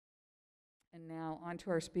And now on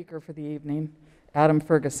to our speaker for the evening, Adam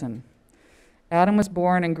Ferguson. Adam was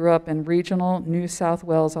born and grew up in regional New South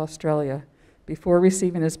Wales, Australia, before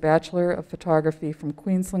receiving his Bachelor of Photography from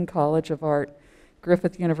Queensland College of Art,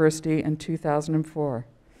 Griffith University in 2004.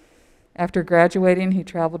 After graduating, he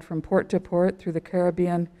traveled from port to port through the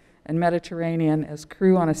Caribbean and Mediterranean as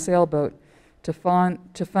crew on a sailboat to fund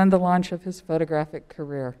the launch of his photographic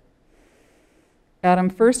career.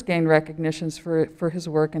 Adam first gained recognitions for his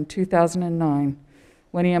work in 2009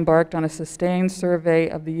 when he embarked on a sustained survey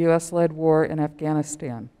of the US-led war in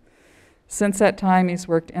Afghanistan. Since that time, he's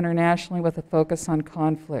worked internationally with a focus on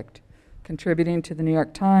conflict, contributing to the New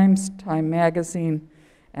York Times, Time Magazine,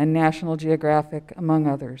 and National Geographic, among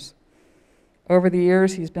others. Over the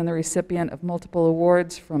years, he's been the recipient of multiple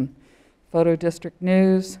awards from Photo District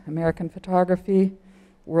News, American Photography,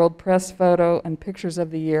 World Press Photo, and Pictures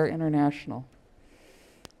of the Year International.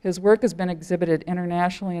 His work has been exhibited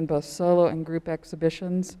internationally in both solo and group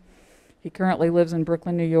exhibitions. He currently lives in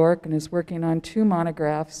Brooklyn, New York, and is working on 2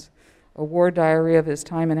 monographs, a war diary of his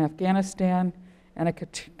time in Afghanistan and a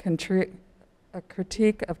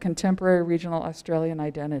critique of contemporary regional Australian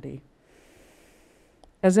identity.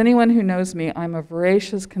 As anyone who knows me, I'm a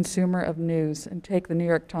voracious consumer of news and take the New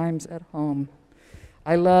York Times at home.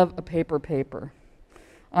 I love a paper.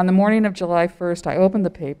 On the morning of July 1st, I opened the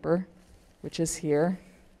paper, which is here,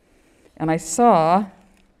 and I saw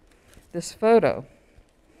this photo.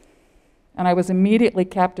 And I was immediately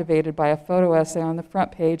captivated by a photo essay on the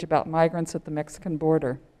front page about migrants at the Mexican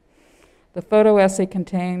border. The photo essay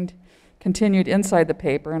continued inside the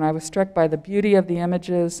paper, and I was struck by the beauty of the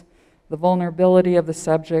images, the vulnerability of the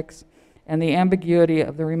subjects, and the ambiguity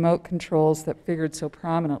of the remote controls that figured so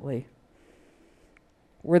prominently.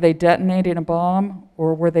 Were they detonating a bomb,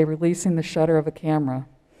 or were they releasing the shutter of a camera?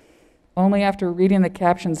 Only after reading the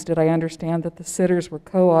captions did I understand that the sitters were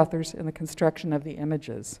co-authors in the construction of the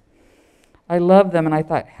images. I loved them, and I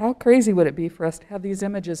thought, how crazy would it be for us to have these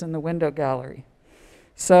images in the window gallery?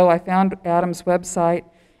 So I found Adam's website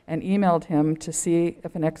and emailed him to see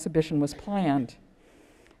if an exhibition was planned.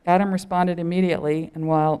 Adam responded immediately, and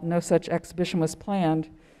while no such exhibition was planned,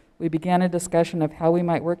 we began a discussion of how we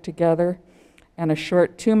might work together, and a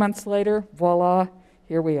short 2 months later, voila,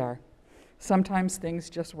 here we are. Sometimes things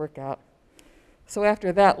just work out. So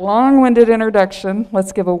after that long-winded introduction,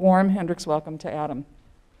 let's give a warm Hendricks welcome to Adam.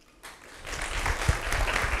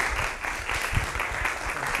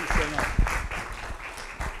 Thank you so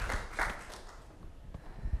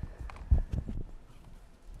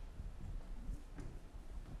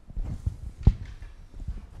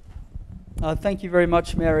much. Thank you very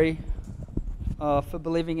much, Mary, for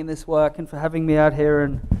believing in this work and for having me out here.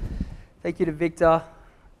 And thank you to Victor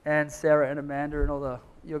and Sarah and Amanda and all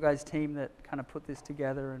your guys' team that kind of put this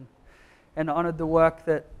together and honored the work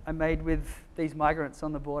that I made with these migrants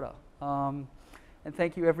on the border. And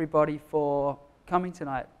thank you everybody for coming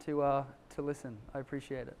tonight to listen. I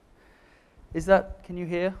appreciate it. Can you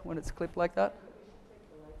hear when it's clipped like that?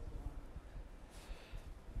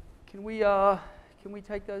 Can we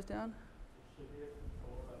take those down?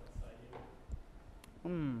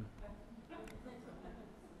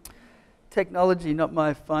 Technology, not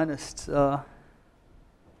my finest. I'll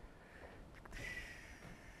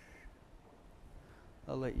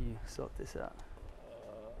let you sort this out.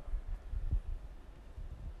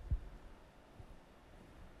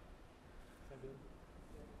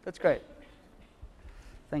 That's great.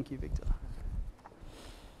 Thank you, Victor.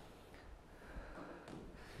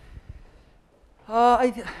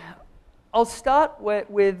 I'll start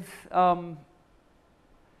with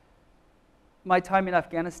my time in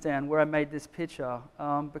Afghanistan, where I made this picture,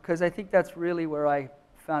 because I think that's really where I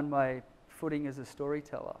found my footing as a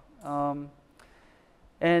storyteller.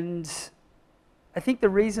 And I think the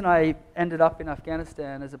reason I ended up in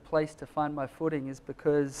Afghanistan as a place to find my footing is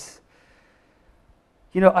because,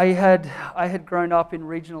 you know, I had grown up in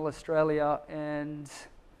regional Australia and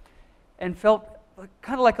felt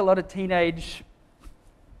kind of like a lot of teenage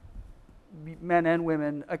men and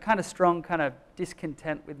women, a kind of strong kind of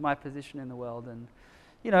discontent with my position in the world. And,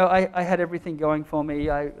 you know, I had everything going for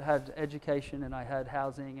me. I had education, and I had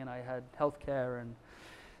housing, and I had healthcare, and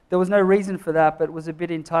there was no reason for that, but was a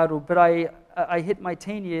bit entitled. But I hit my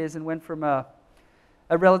teen years and went from a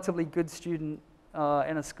relatively good student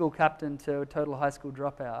and a school captain to a total high school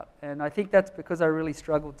dropout. And I think that's because I really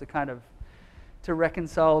struggled to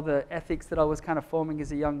reconcile the ethics that I was kind of forming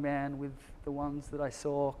as a young man with the ones that I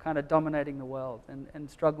saw kind of dominating the world, and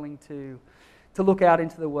struggling to look out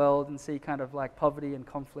into the world and see kind of like poverty and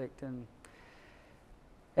conflict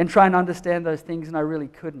and try and understand those things, and I really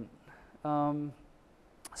couldn't.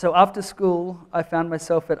 So after school, I found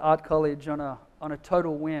myself at art college on a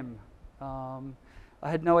total whim. I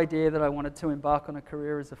had no idea that I wanted to embark on a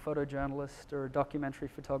career as a photojournalist or a documentary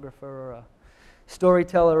photographer or a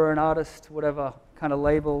storyteller or an artist, whatever kind of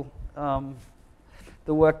label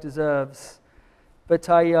the work deserves. But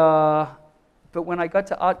when I got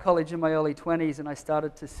to art college in my early 20s and I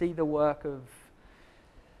started to see the work of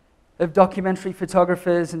documentary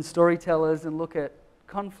photographers and storytellers and look at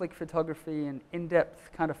conflict photography and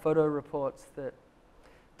in-depth kind of photo reports that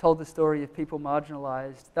told the story of people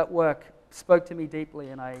marginalized, that work spoke to me deeply,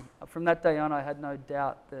 and from that day on I had no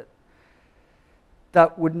doubt that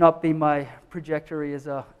that would not be my trajectory as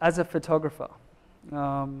a photographer.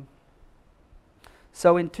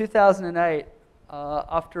 So in 2008,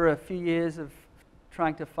 after a few years of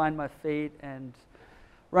trying to find my feet and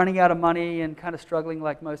running out of money and kind of struggling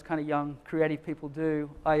like most kind of young creative people do,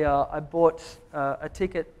 I bought a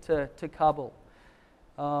ticket to Kabul.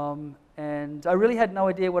 And I really had no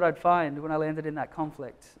idea what I'd find when I landed in that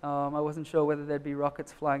conflict. I wasn't sure whether there'd be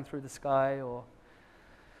rockets flying through the sky or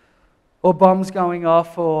bombs going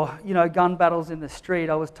off or, gun battles in the street.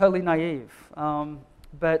 I was totally naive.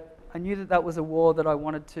 But I knew that that was a war that I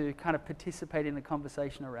wanted to kind of participate in the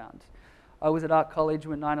conversation around. I was at art college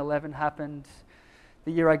when 9/11 happened.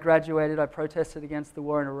 The year I graduated, I protested against the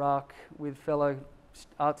war in Iraq with fellow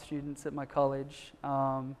art students at my college.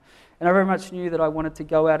 And I very much knew that I wanted to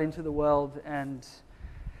go out into the world and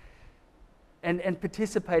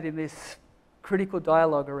participate in this critical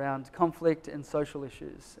dialogue around conflict and social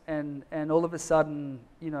issues. And all of a sudden,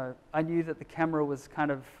 I knew that the camera was kind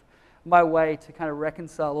of my way to kind of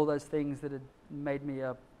reconcile all those things that had made me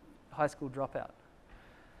a high school dropout.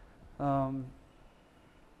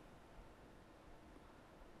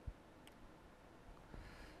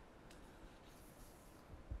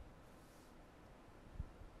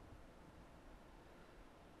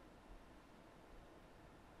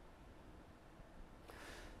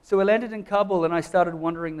 So I landed in Kabul and I started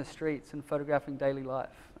wandering the streets and photographing daily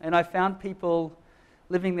life. And I found people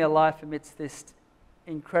living their life amidst this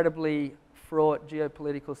incredibly fraught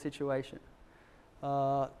geopolitical situation.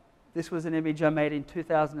 This was an image I made in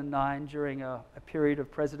 2009 during a period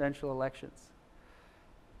of presidential elections.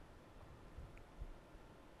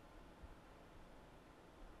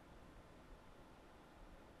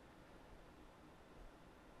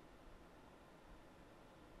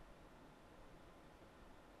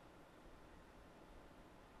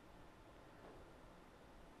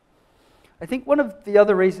 I think one of the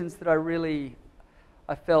other reasons that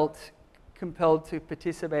I felt compelled to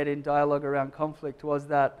participate in dialogue around conflict was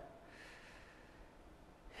that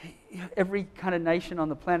every kind of nation on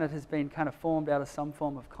the planet has been kind of formed out of some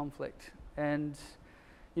form of conflict. And,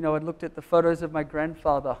 I'd looked at the photos of my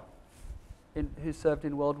grandfather who served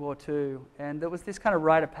in World War II, and there was this kind of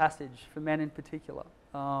rite of passage for men in particular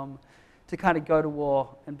to kind of go to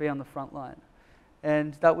war and be on the front line.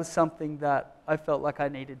 And that was something that I felt like I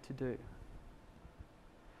needed to do.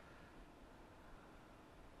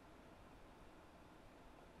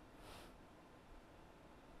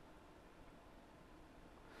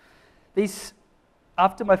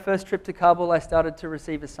 After my first trip to Kabul, I started to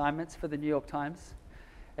receive assignments for the New York Times,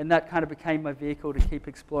 and that kind of became my vehicle to keep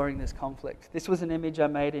exploring this conflict. This was an image I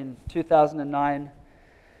made in 2009.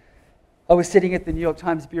 I was sitting at the New York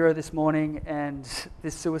Times bureau this morning, and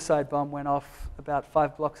this suicide bomb went off about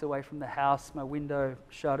 5 blocks away from the house. My window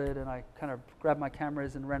shuttered, and I kind of grabbed my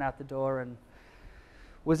cameras and ran out the door and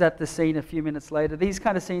was at the scene a few minutes later. These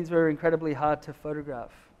kind of scenes were incredibly hard to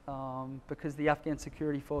photograph. Because the Afghan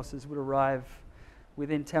security forces would arrive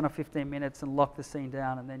within 10 or 15 minutes and lock the scene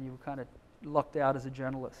down, and then you were kind of locked out as a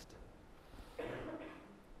journalist.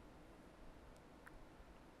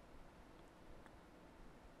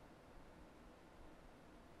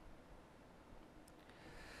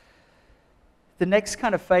 The next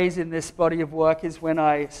kind of phase in this body of work is when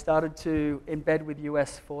I started to embed with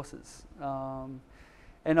US forces.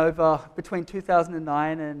 And between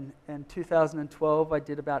 2009 and 2012, I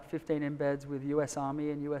did about 15 embeds with US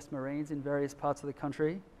Army and US Marines in various parts of the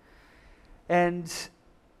country. And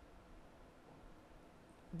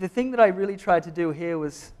the thing that I really tried to do here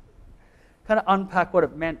was kind of unpack what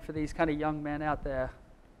it meant for these kind of young men out there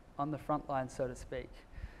on the front line, so to speak.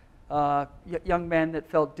 Young men that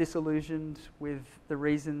felt disillusioned with the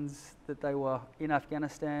reasons that they were in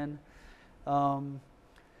Afghanistan.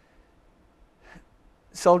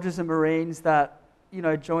 Soldiers and Marines that,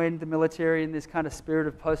 joined the military in this kind of spirit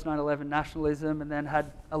of post-9/11 nationalism and then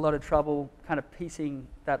had a lot of trouble kind of piecing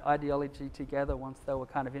that ideology together once they were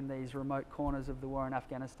kind of in these remote corners of the war in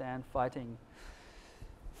Afghanistan fighting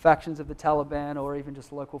factions of the Taliban or even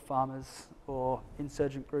just local farmers or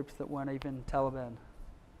insurgent groups that weren't even Taliban.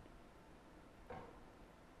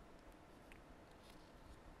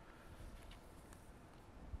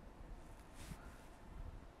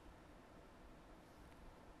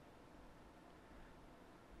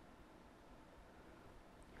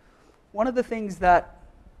 One of the things that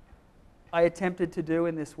I attempted to do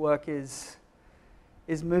in this work is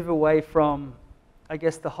move away from, I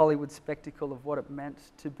guess, the Hollywood spectacle of what it meant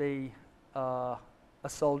to be a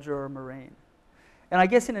soldier or a Marine. And I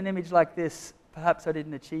guess in an image like this, perhaps I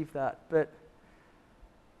didn't achieve that, but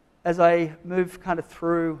as I moved kind of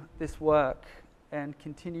through this work and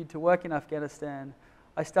continued to work in Afghanistan,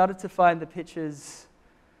 I started to find the pictures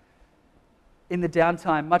in the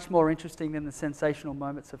downtime much more interesting than the sensational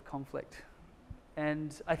moments of conflict.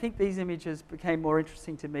 And I think these images became more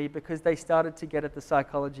interesting to me because they started to get at the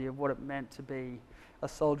psychology of what it meant to be a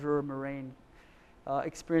soldier or a Marine,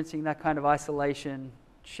 experiencing that kind of isolation,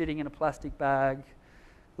 shitting in a plastic bag,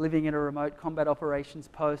 living in a remote combat operations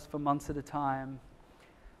post for months at a time,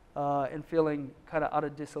 and feeling kind of utter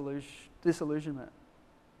disillusionment.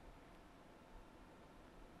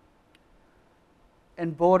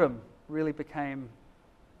 And boredom really became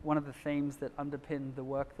one of the themes that underpinned the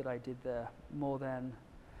work that I did there, more than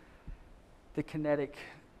the kinetic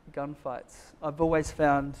gunfights. I've always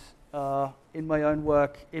found in my own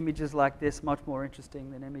work images like this much more interesting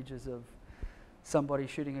than images of somebody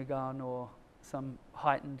shooting a gun or some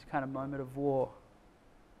heightened kind of moment of war.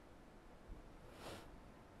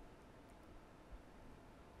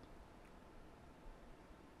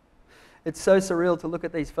 It's so surreal to look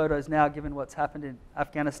at these photos now, given what's happened in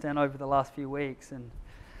Afghanistan over the last few weeks, and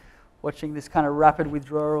watching this kind of rapid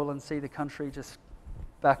withdrawal and see the country just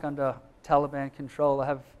back under Taliban control. I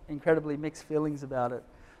have incredibly mixed feelings about it.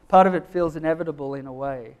 Part of it feels inevitable in a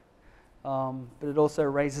way, but it also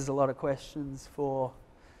raises a lot of questions for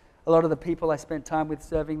a lot of the people I spent time with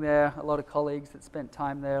serving there, a lot of colleagues that spent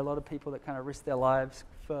time there, a lot of people that kind of risked their lives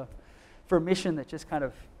for a mission that just kind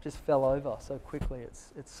of fell over so quickly.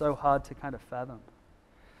 It's so hard to kind of fathom.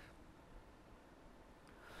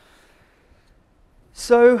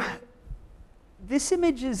 So this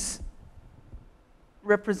image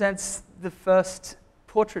represents the first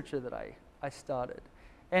portraiture that I started.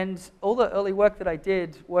 And all the early work that I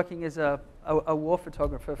did, working as a war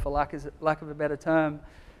photographer, for lack of a better term,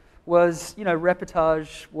 was,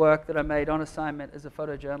 reportage work that I made on assignment as a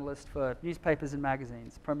photojournalist for newspapers and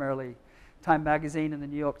magazines, primarily Time Magazine and the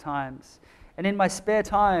New York Times. And in my spare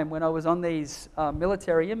time, when I was on these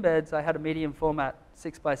military embeds, I had a medium format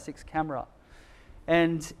 6x6 camera.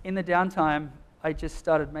 And in the downtime, I just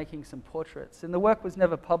started making some portraits. And the work was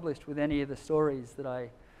never published with any of the stories that I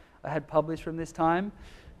had published from this time.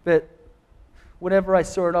 But whenever I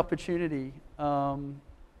saw an opportunity, I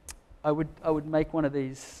would make one of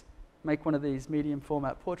these medium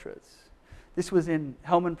format portraits. This was in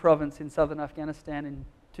Helmand province in southern Afghanistan in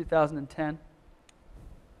 2010.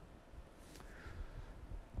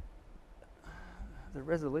 The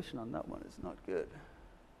resolution on that one is not good.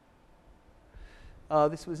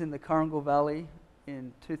 This was in the Korangal Valley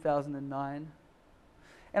in 2009.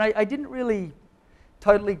 And I didn't really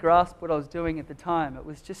totally grasp what I was doing at the time. It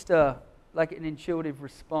was just like an intuitive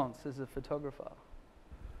response as a photographer.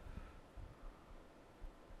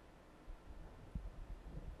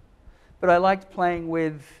 But I liked playing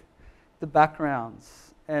with the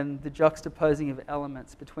backgrounds and the juxtaposing of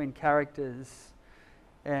elements between characters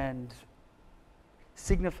and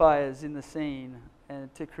signifiers in the scene,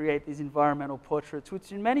 and to create these environmental portraits,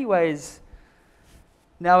 which in many ways,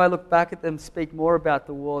 now I look back at them, speak more about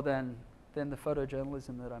the war than the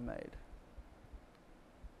photojournalism that I made.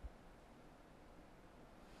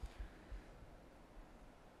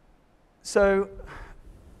 So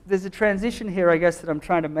there's a transition here, I guess, that I'm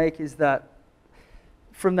trying to make, is that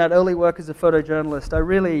from that early work as a photojournalist, I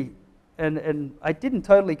really, and I didn't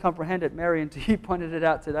totally comprehend it, Mary, until you pointed it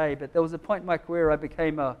out today, but there was a point in my career I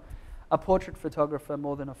became a portrait photographer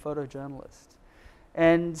more than a photojournalist.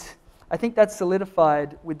 And I think that's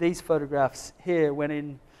solidified with these photographs here, when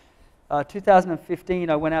in 2015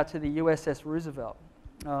 I went out to the USS Roosevelt.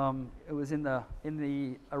 It was in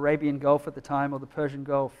the Arabian Gulf at the time, or the Persian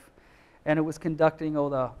Gulf, and it was conducting all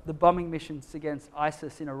the bombing missions against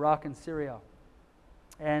ISIS in Iraq and Syria.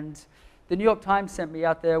 And the New York Times sent me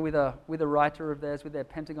out there with a writer of theirs, with their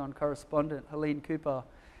Pentagon correspondent, Helene Cooper.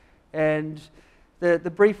 And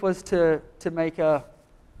the brief was to make a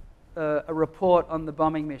report on the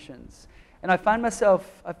bombing missions. And I found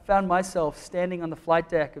myself standing on the flight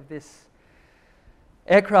deck of this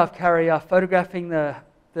aircraft carrier, photographing the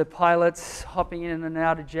the pilots hopping in and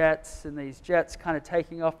out of jets, and these jets kind of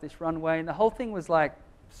taking off this runway, and the whole thing was like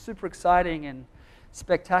super exciting and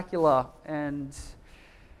spectacular, and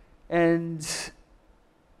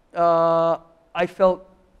I felt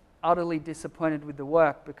utterly disappointed with the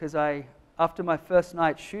work because after my first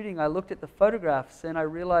night shooting, I looked at the photographs and I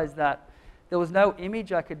realized that there was no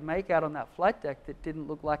image I could make out on that flight deck that didn't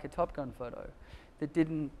look like a Top Gun photo, that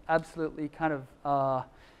didn't absolutely kind of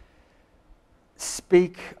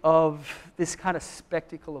speak of this kind of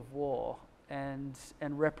spectacle of war and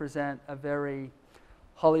represent a very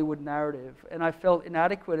Hollywood narrative. And I felt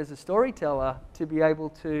inadequate as a storyteller to be able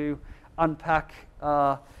to unpack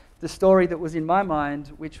the story that was in my mind,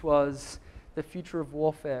 which was the future of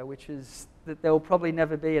warfare, which is that there will probably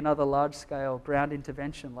never be another large-scale ground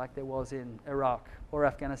intervention like there was in Iraq or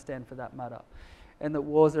Afghanistan for that matter, and that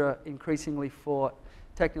wars are increasingly fought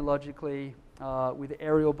technologically with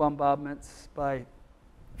aerial bombardments by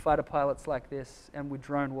fighter pilots like this and with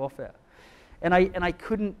drone warfare. And I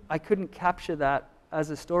couldn't capture that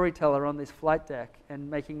as a storyteller on this flight deck and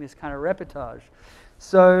making this kind of reportage.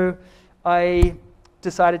 So I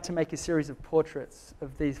decided to make a series of portraits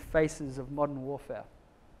of these faces of modern warfare.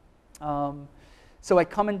 So I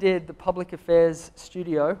commandeered the public affairs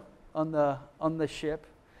studio on the ship,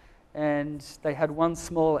 and they had one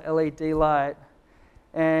small LED light,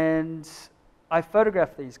 and I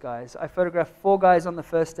photographed these guys. I photographed 4 guys on the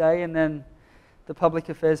first day, and then the public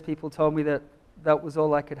affairs people told me that that was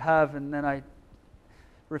all I could have, and then I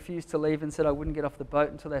refused to leave and said I wouldn't get off the boat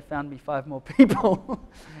until they found me 5 more people.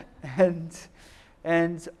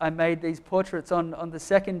 and I made these portraits. On the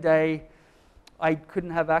second day, I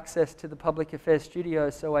couldn't have access to the public affairs studio,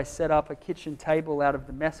 so I set up a kitchen table out of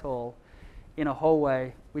the mess hall in a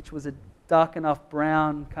hallway, which was a dark enough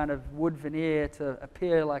brown kind of wood veneer to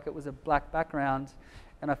appear like it was a black background,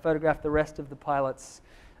 and I photographed the rest of the pilots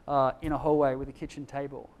in a hallway with a kitchen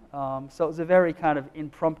table. So it was a very kind of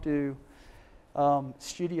impromptu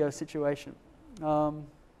studio situation.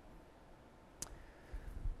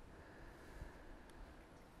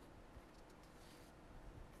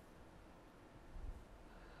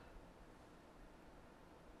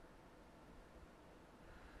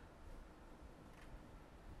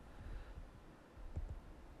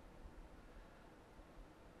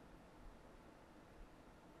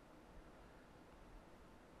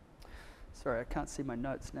 Sorry, I can't see my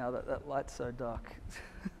notes now that that light's so dark.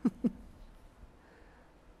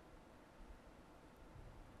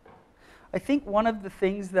 I think one of the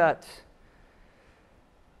things that,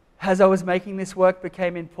 as I was making this work,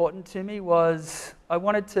 became important to me was I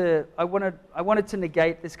wanted to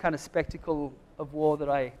negate this kind of spectacle of war that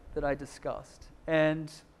I discussed.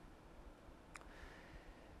 And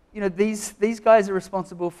you know, these guys are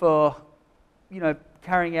responsible for, you know,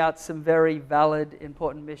 carrying out some very valid,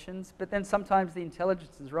 important missions, but then sometimes the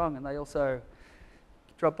intelligence is wrong and they also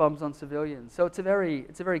drop bombs on civilians. So it's a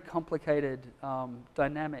very complicated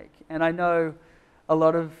dynamic. And I know a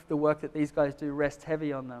lot of the work that these guys do rests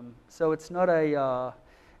heavy on them. So it's not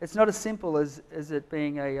as simple as it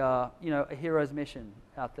being a hero's mission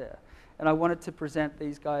out there. And I wanted to present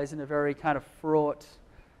these guys in a very kind of fraught,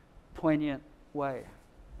 poignant way.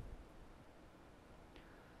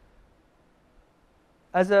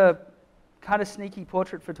 As a kind of sneaky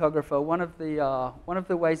portrait photographer, one of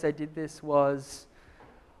the ways I did this was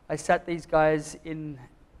I sat these guys in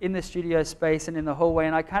the studio space and in the hallway,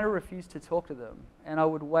 and I kind of refused to talk to them. And I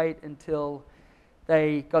would wait until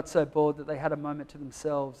they got so bored that they had a moment to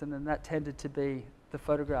themselves, and then that tended to be the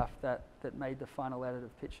photograph that made the final edit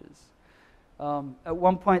of pictures. At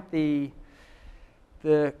one point, the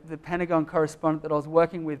Pentagon correspondent that I was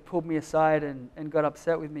working with pulled me aside and got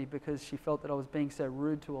upset with me because she felt that I was being so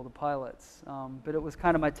rude to all the pilots. But it was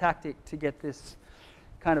kind of my tactic to get this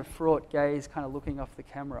kind of fraught gaze kind of looking off the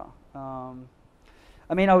camera.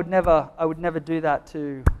 I mean, I would never do that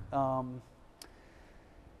to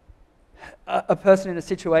a person in a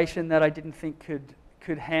situation that I didn't think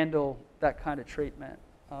could handle that kind of treatment.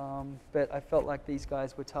 But I felt like these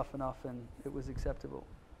guys were tough enough and it was acceptable.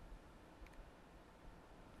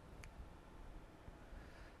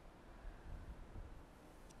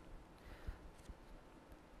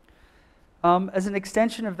 As an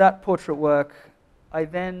extension of that portrait work, I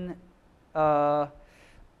then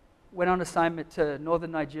went on assignment to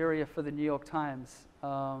northern Nigeria for the New York Times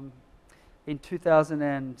in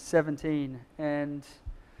 2017, and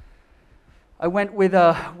I went with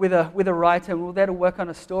a writer, and we were there to work on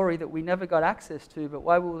a story that we never got access to. But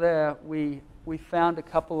while we were there, we found a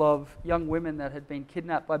couple of young women that had been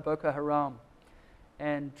kidnapped by Boko Haram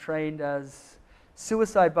and trained as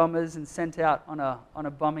suicide bombers and sent out on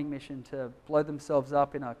a bombing mission to blow themselves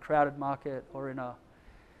up in a crowded market or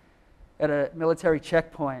at a military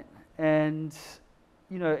checkpoint. And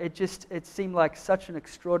it seemed like such an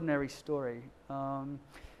extraordinary story.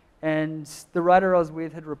 And the writer I was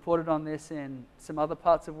with had reported on this in some other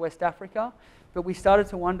parts of West Africa, but we started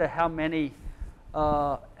to wonder how many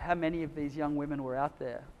of these young women were out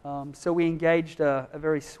there. So we engaged a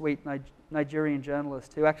very sweet Nigerian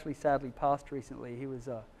journalist who actually sadly passed recently. He was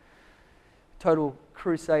a total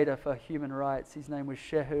crusader for human rights. His name was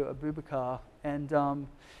Shehu Abubakar,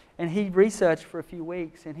 and he researched for a few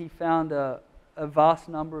weeks, and he found a vast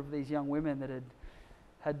number of these young women that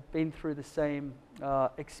had been through the same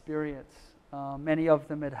experience. Many of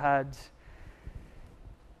them had had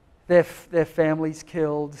their families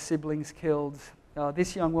killed, siblings killed.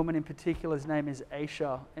 This young woman in particular's name is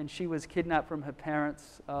Aisha, and she was kidnapped from her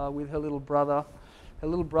parents with her little brother. Her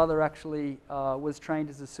little brother actually was trained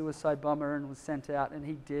as a suicide bomber and was sent out, and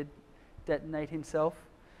he did detonate himself.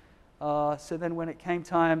 So then when it came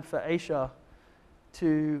time for Aisha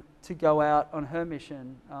to go out on her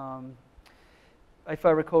mission, if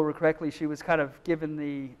I recall correctly, she was kind of given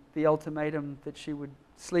the ultimatum that she would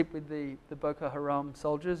sleep with the Boko Haram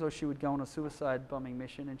soldiers or she would go on a suicide bombing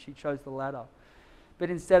mission, and she chose the latter. But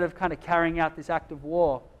instead of kind of carrying out this act of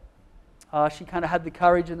war, she kind of had the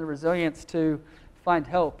courage and the resilience to find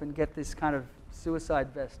help and get this kind of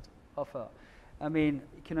suicide vest off her. I mean,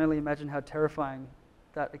 you can only imagine how terrifying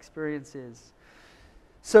that experience is.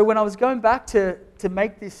 So when I was going back to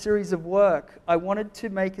make this series of work, I wanted to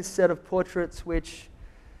make a set of portraits which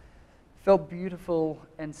felt beautiful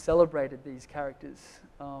and celebrated these characters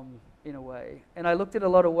in a way. And I looked at a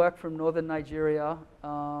lot of work from northern Nigeria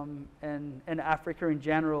and Africa in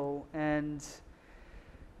general, and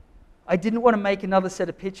I didn't want to make another set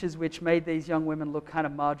of pictures which made these young women look kind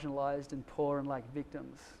of marginalized and poor and like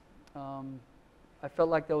victims. I felt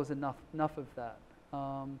like there was enough of that.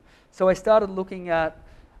 So I started looking at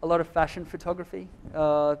a lot of fashion photography,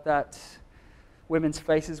 that women's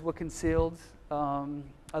faces were concealed.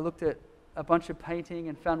 I looked at a bunch of painting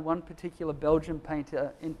and found one particular Belgian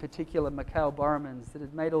painter, in particular Mikhail Boremans, that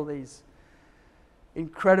had made all these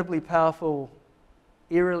incredibly powerful,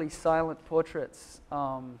 eerily silent portraits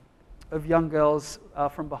of young girls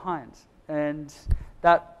from behind. And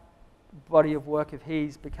that body of work of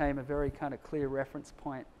his became a very kind of clear reference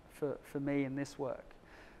point for me in this work.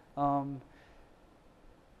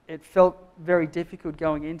 It felt very difficult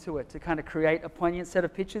going into it to kind of create a poignant set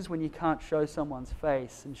of pictures when you can't show someone's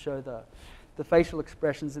face and show the facial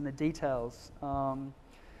expressions and the details.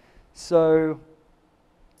 So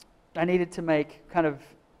I needed to make kind of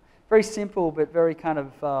very simple but very kind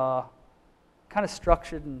of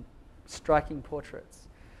structured and striking portraits.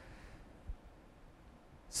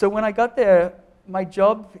 So when I got there, my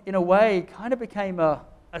job in a way kind of became a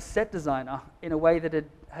set designer in a way that it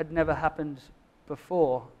had never happened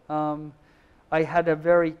before. I had a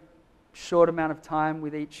very short amount of time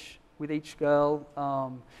with each girl.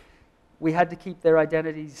 We had to keep their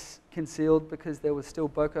identities concealed because there were still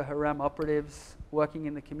Boko Haram operatives working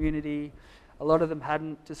in the community. A lot of them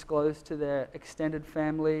hadn't disclosed to their extended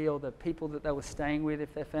family or the people that they were staying with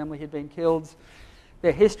if their family had been killed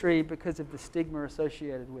their history because of the stigma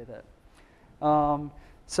associated with it.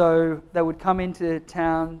 So they would come into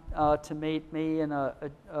town to meet me and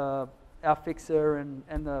our fixer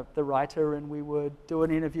and the writer, and we would do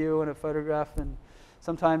an interview and a photograph, and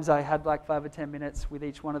sometimes I had like 5 or 10 minutes with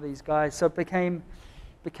each one of these guys. So it became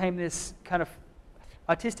this kind of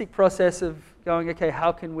artistic process of going, okay,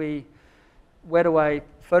 where do I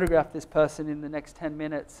photograph this person in the next 10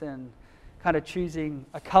 minutes, and kind of choosing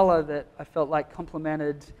a color that I felt like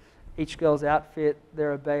complemented each girl's outfit,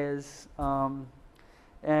 their abayas,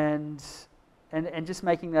 and just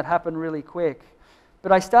making that happen really quick.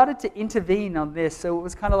 But I started to intervene on this, so it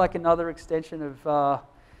was kind of like another extension of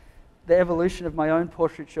the evolution of my own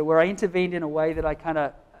portraiture, where I intervened in a way that I kind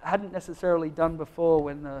of hadn't necessarily done before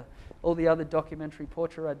when all the other documentary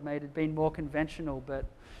portrait I'd made had been more conventional. But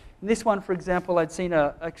in this one, for example, I'd seen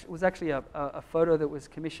it was actually a photo that was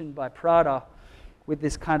commissioned by Prada with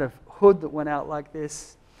this kind of hood that went out like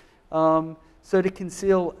this. So to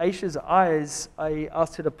conceal Aisha's eyes, I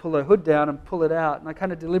asked her to pull her hood down and pull it out, and I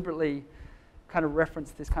kind of deliberately kind of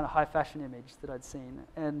referenced this kind of high fashion image that I'd seen.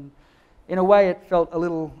 And in a way, it felt a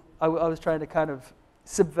little, I was trying to kind of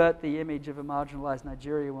subvert the image of a marginalized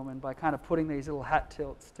Nigerian woman by kind of putting these little hat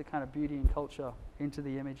tilts to kind of beauty and culture into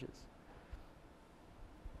the images.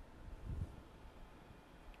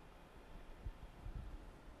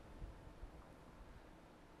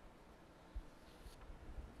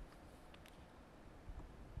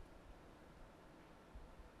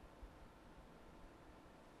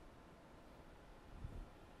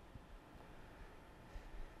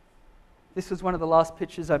 this was one of the last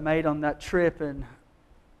pictures I made on that trip, and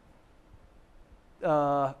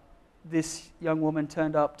this young woman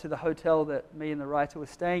turned up to the hotel that me and the writer were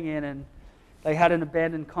staying in, and they had an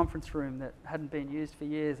abandoned conference room that hadn't been used for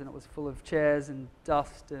years, and it was full of chairs and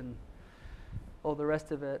dust and all the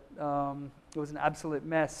rest of it. It was an absolute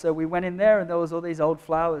mess. So we went in there, and there was all these old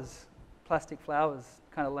flowers, plastic flowers,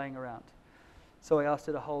 kind of laying around. So I asked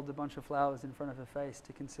her to hold a bunch of flowers in front of her face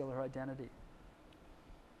to conceal her identity.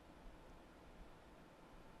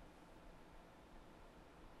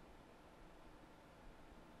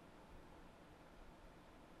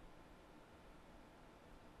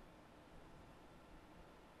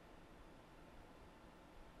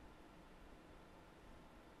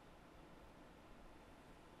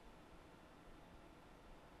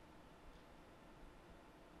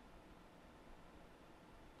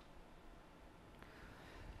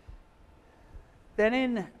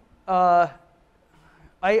 Then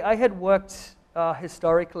I had worked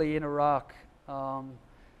historically in Iraq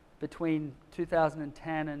between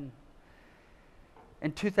 2010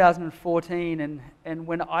 and 2014, and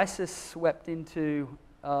when ISIS swept into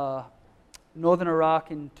northern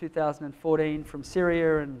Iraq in 2014 from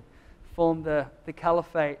Syria and formed the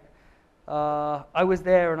caliphate, I was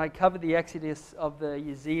there and I covered the exodus of the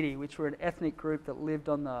Yazidi, which were an ethnic group that lived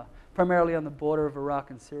primarily on the border of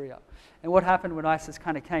Iraq and Syria. And what happened when ISIS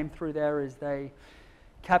kind of came through there is they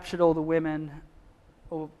captured all the women,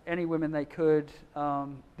 or any women they could,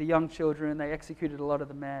 the young children. They executed a lot of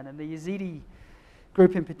the men. And the Yazidi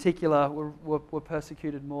group in particular were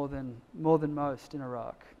persecuted more than most in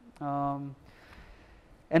Iraq. And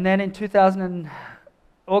then in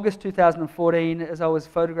August 2014, as I was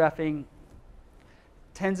photographing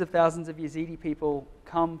tens of thousands of Yazidi people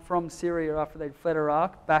come from Syria after they'd fled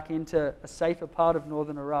Iraq back into a safer part of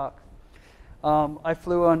northern Iraq, I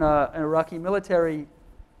flew on an Iraqi military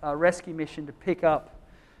rescue mission to pick up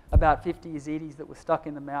about 50 Yazidis that were stuck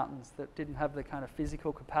in the mountains that didn't have the kind of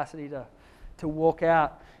physical capacity to walk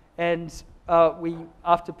out. And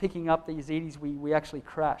after picking up the Yazidis, we actually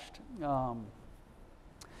crashed.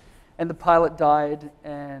 And the pilot died,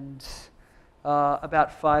 and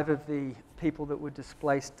about 5 of the people that were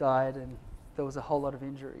displaced died, and there was a whole lot of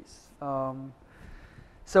injuries.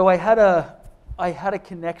 So I had a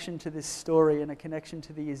connection to this story and a connection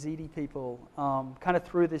to the Yazidi people kind of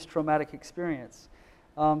through this traumatic experience.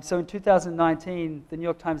 So in 2019, the New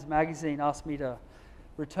York Times Magazine asked me to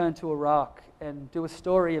return to Iraq and do a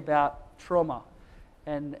story about trauma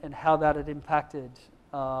and how that had impacted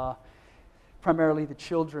primarily the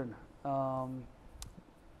children,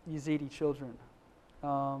 Yazidi children.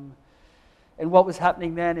 And what was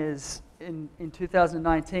happening then is, in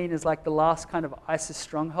 2019, is like the last kind of ISIS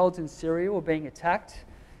strongholds in Syria were being attacked.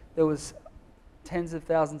 There was tens of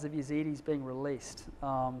thousands of Yazidis being released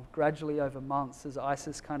gradually over months as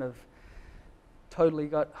ISIS kind of totally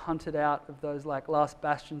got hunted out of those like last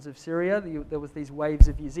bastions of Syria. There was these waves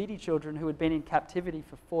of Yazidi children who had been in captivity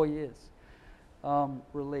for 4 years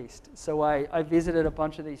released. So I visited a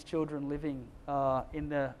bunch of these children living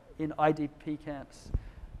in IDP camps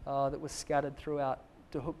that were scattered throughout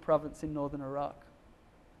Duhok province in northern Iraq.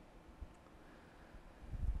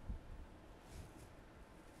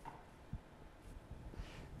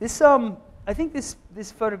 I think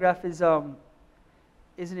this photograph is an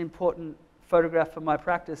important photograph for my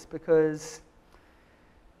practice because,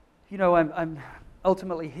 you know, I'm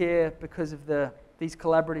ultimately here because of these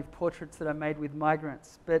collaborative portraits that I made with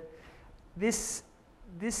migrants. But this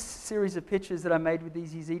series of pictures that I made with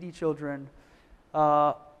these Yazidi children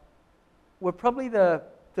were probably the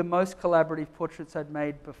most collaborative portraits I'd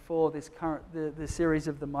made before the series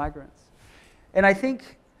of the migrants. And I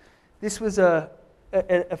think this was a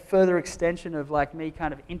further extension of like me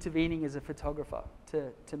kind of intervening as a photographer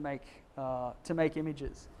to make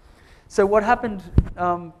images. So what happened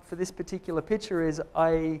for this particular picture is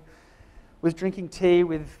I was drinking tea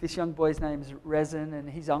with this young boy's name's Rezin, and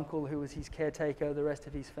his uncle, who was his caretaker. The rest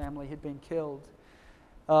of his family had been killed.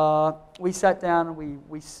 We sat down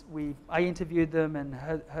and I interviewed them and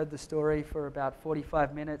heard the story for about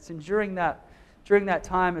 45 minutes. And during that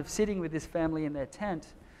time of sitting with this family in their tent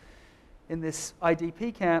in this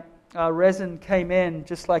IDP camp, Rezin came in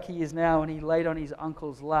just like he is now, and he laid on his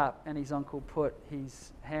uncle's lap, and his uncle put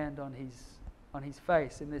his hand on his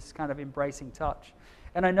face in this kind of embracing touch.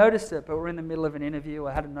 And I noticed it, but we're in the middle of an interview.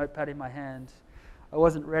 I had a notepad in my hand. I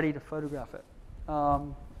wasn't ready to photograph it.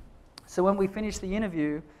 So when we finished the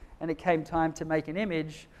interview and it came time to make an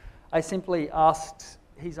image, I simply asked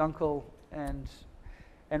his uncle and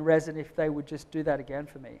Rezin if they would just do that again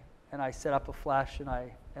for me. And I set up a flash and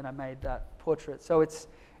I made that portrait. So it's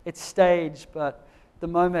staged, but the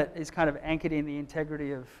moment is kind of anchored in the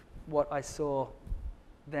integrity of what I saw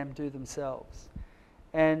them do themselves.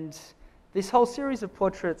 And this whole series of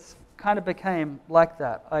portraits kind of became like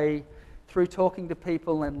that. Through talking to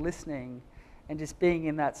people and listening and just being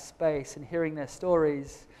in that space and hearing their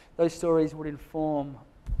stories, those stories would inform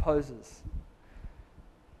poses.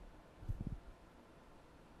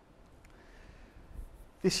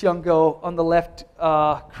 This young girl on the left,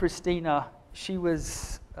 Christina,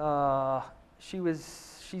 she's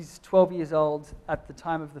 12 years old at the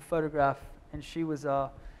time of the photograph, and she was,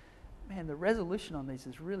 man, the resolution on these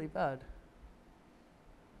is really bad.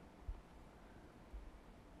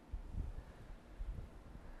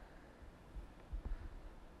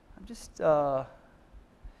 I'm just,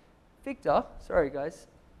 Victor, sorry guys,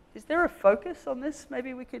 is there a focus on this?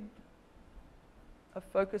 Maybe we could, a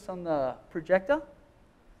focus on the projector?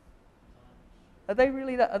 Are they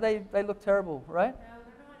really that, they look terrible, right? No,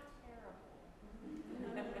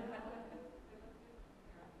 they're not terrible.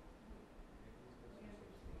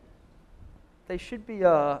 They should be,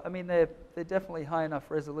 I mean, they're definitely high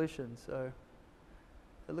enough resolution, so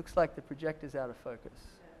it looks like the projector's out of focus. Yes.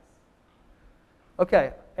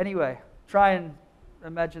 Okay, anyway, try and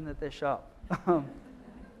imagine that they're sharp.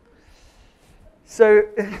 So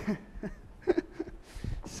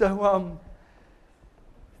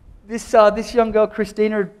this young girl,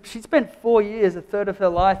 Christina, she spent 4 years, a third of her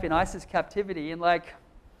life in ISIS captivity, and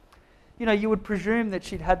you would presume that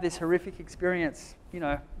she'd had this horrific experience,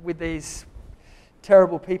 with these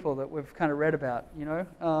terrible people that we've kind of read about,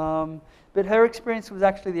 But her experience was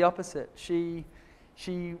actually the opposite. She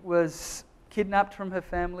was kidnapped from her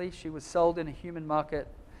family. She was sold in a human market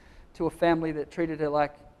to a family that treated her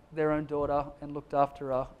like their own daughter and looked after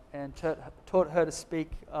her and taught her to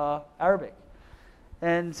speak Arabic.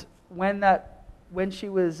 And when she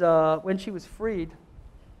was freed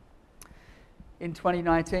in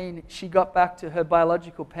 2019, she got back to her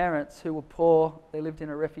biological parents, who were poor. They lived in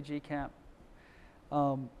a refugee camp,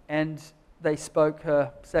 and they spoke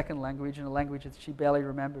her second language, and a language that she barely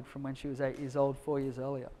remembered from when she was 8 years old, 4 years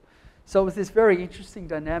earlier. So it was this very interesting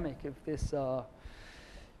dynamic of this.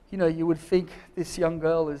 You would think this young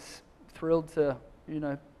girl is thrilled to,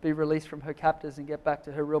 be released from her captors and get back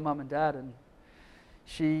to her real mum and dad, and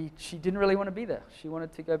she didn't really want to be there. She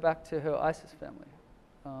wanted to go back to her ISIS family.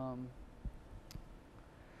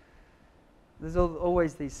 There's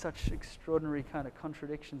always these such extraordinary kind of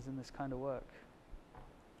contradictions in this kind of work.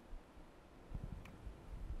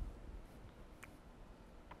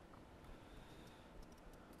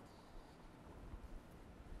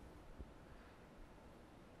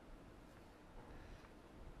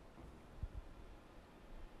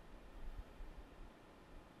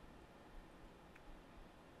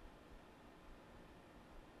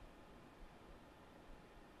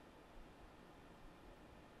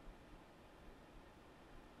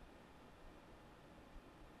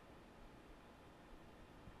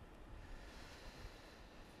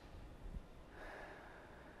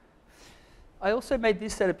 I also made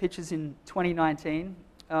this set of pictures in 2019,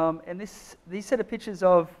 and these set of pictures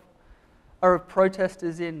are of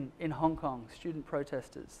protesters in Hong Kong, student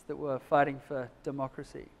protesters that were fighting for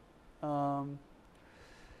democracy. I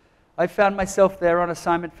found myself there on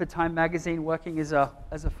assignment for Time magazine, working as a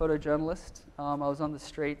photojournalist. I was on the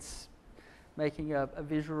streets making a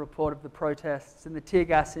visual report of the protests and the tear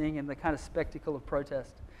gassing and the kind of spectacle of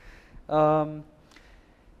protest.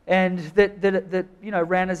 And that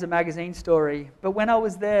ran as a magazine story. But when I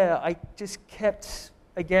was there, I just kept,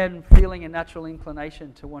 again, feeling a natural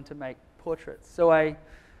inclination to want to make portraits. So I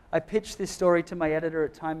pitched this story to my editor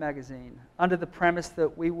at Time magazine under the premise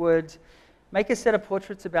that we would make a set of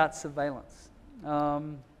portraits about surveillance.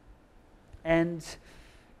 And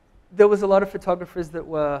there was a lot of photographers that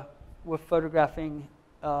were photographing,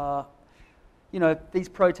 these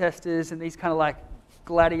protesters and these kind of like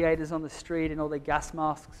gladiators on the street and all their gas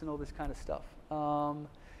masks and all this kind of stuff.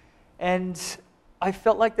 And I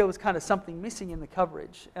felt like there was kind of something missing in the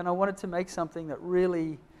coverage, and I wanted to make something that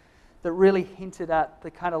really hinted at the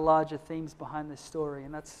kind of larger themes behind this story,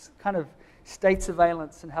 and that's kind of state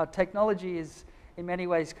surveillance and how technology is in many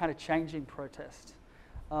ways kind of changing protest.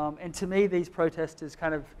 And to me, these protesters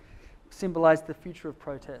kind of symbolize the future of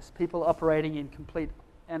protest, people operating in complete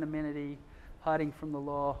anonymity, hiding from the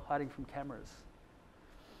law, hiding from cameras,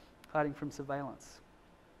 hiding from surveillance.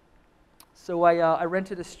 So I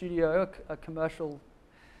rented a studio, a commercial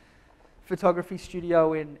photography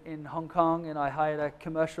studio in Hong Kong, and I hired a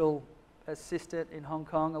commercial assistant in Hong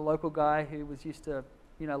Kong, a local guy who was used to,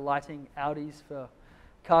 lighting Audis for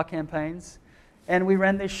car campaigns. And we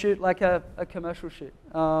ran this shoot like a commercial shoot.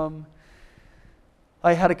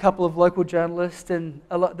 I had a couple of local journalists, and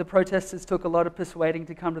the protesters took a lot of persuading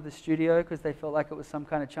to come to the studio because they felt like it was some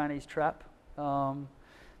kind of Chinese trap.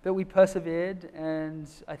 But we persevered, and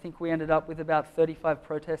I think we ended up with about 35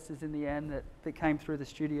 protesters in the end that came through the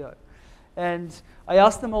studio. And I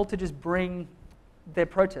asked them all to just bring their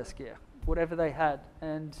protest gear, whatever they had.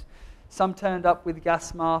 And some turned up with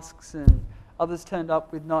gas masks, and others turned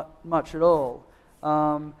up with not much at all.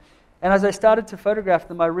 And as I started to photograph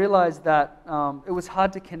them, I realized that it was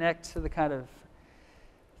hard to connect to the kind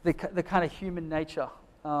of human nature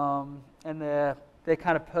and their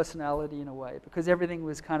kind of personality in a way, because everything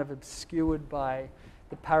was kind of obscured by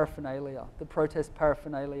the paraphernalia, the protest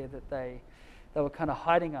paraphernalia that they were kind of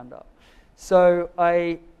hiding under. So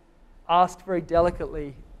I asked very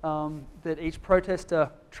delicately that each protester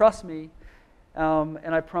trust me,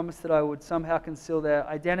 and I promised that I would somehow conceal their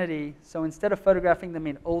identity. So instead of photographing them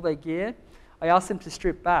in all their gear, I asked them to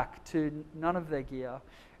strip back to none of their gear.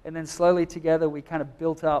 And then slowly together we kind of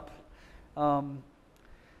built up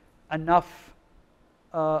enough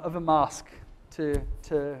of a mask to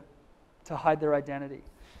hide their identity.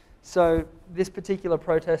 So this particular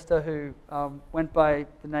protester who went by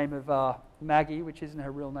the name of Maggie, which isn't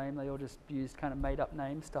her real name, they all just used kind of made-up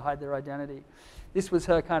names to hide their identity. This was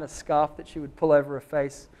her kind of scarf that she would pull over her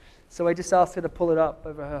face. So I just asked her to pull it up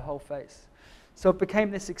over her whole face. So it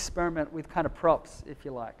became this experiment with kind of props, if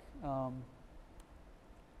you like.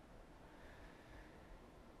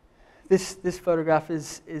 This photograph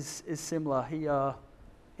is similar.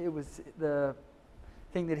 It was the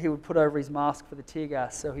thing that he would put over his mask for the tear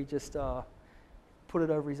gas, so he just put it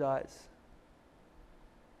over his eyes.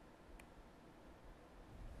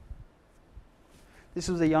 This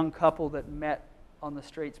was a young couple that met on the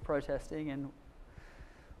streets protesting and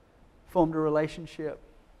formed a relationship.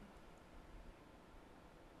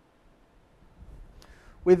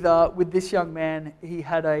 With this young man, he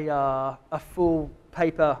had a full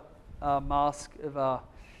paper mask of a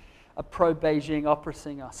pro-Beijing opera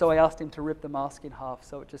singer. So I asked him to rip the mask in half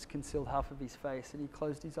so it just concealed half of his face, and he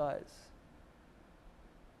closed his eyes.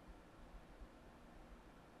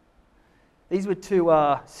 These were two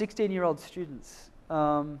 16-year-old students.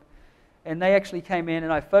 And they actually came in,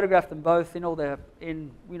 and I photographed them both in all their,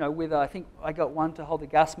 with I think I got one to hold a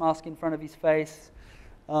gas mask in front of his face.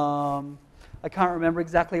 I can't remember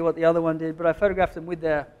exactly what the other one did, but I photographed them with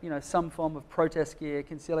their, some form of protest gear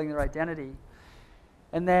concealing their identity.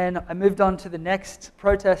 And then I moved on to the next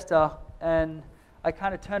protester, and I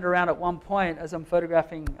kind of turned around at one point as I'm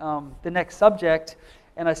photographing the next subject,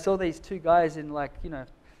 and I saw these two guys in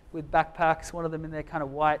with backpacks, one of them in their kind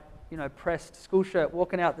of white, pressed school shirt,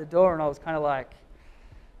 walking out the door, and I was kind of like,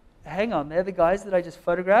 hang on, they're the guys that I just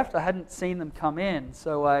photographed? I hadn't seen them come in,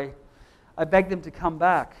 so I begged them to come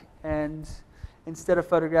back, and instead of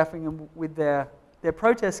photographing them with their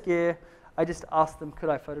protest gear, I just asked them, could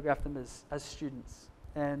I photograph them as students?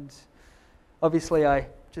 And obviously I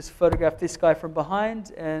just photographed this guy from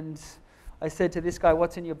behind, and I said to this guy,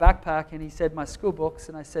 what's in your backpack? And he said, my school books,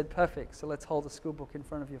 and I said, perfect, so let's hold a school book in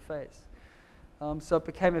front of your face. So it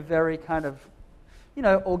became a very kind of,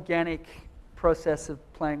 organic process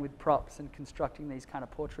of playing with props and constructing these kind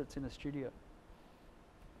of portraits in a studio.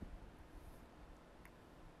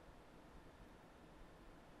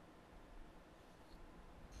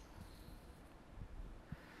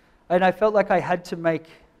 And I felt like I had to make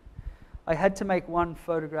one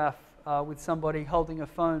photograph with somebody holding a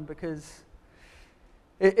phone, because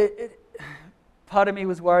part of me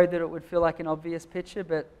was worried that it would feel like an obvious picture,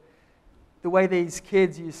 but the way these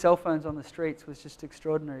kids use cell phones on the streets was just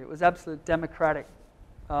extraordinary. It was absolute democratic,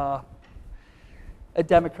 a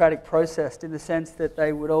democratic process in the sense that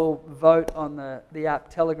they would all vote on the app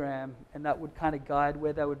Telegram, and that would kind of guide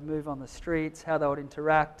where they would move on the streets, how they would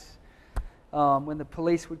interact. When the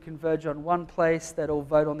police would converge on one place, they'd all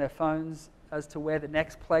vote on their phones as to where the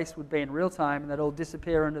next place would be in real time, and they'd all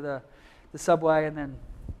disappear into the subway, and then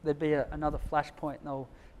there'd be another flashpoint, and they'll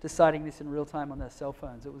deciding this in real time on their cell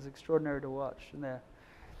phones. It was extraordinary to watch, and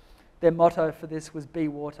their motto for this was "Be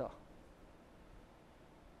water."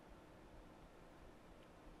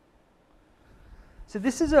 So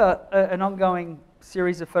this is an ongoing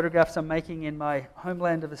series of photographs I'm making in my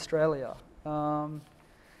homeland of Australia.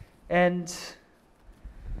 And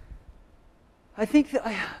I think that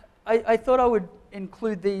I thought I would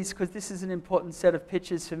include these because this is an important set of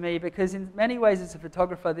pictures for me, because in many ways as a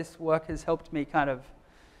photographer, this work has helped me kind of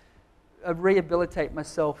rehabilitate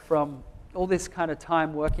myself from all this kind of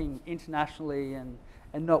time working internationally and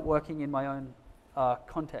not working in my own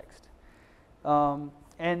context.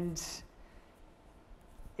 And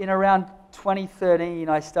in around 2013,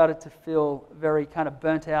 I started to feel very kind of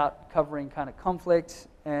burnt out covering kind of conflict,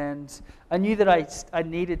 and I knew that I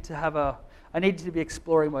needed to be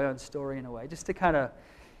exploring my own story in a way, just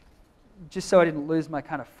so I didn't lose my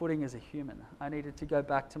kind of footing as a human. I needed to go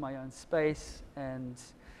back to my own space and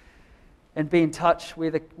be in touch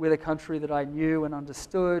with a country that I knew and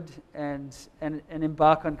understood, and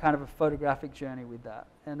embark on kind of a photographic journey with that.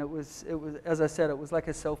 And it was, as I said, it was like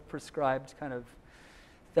a self-prescribed kind of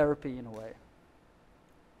therapy in a way.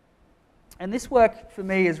 And this work for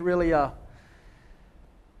me is really a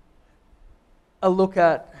look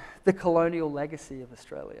at the colonial legacy of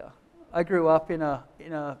Australia. I grew up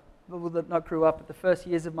not grew up, but the first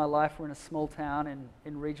years of my life were in a small town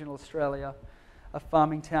in regional Australia, a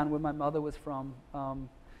farming town where my mother was from,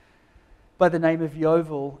 by the name of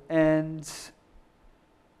Yeovil. And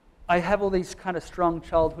I have all these kind of strong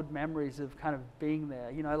childhood memories of kind of being there,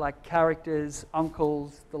 you know, like characters,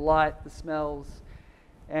 uncles, the light, the smells.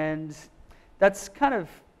 And that's kind of,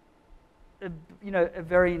 a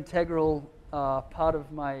very integral part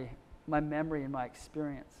of my memory and my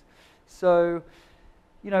experience. So,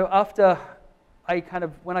 after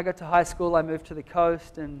when I got to high school, I moved to the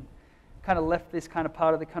coast and kind of left this kind of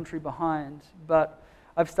part of the country behind, but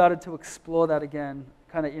I've started to explore that again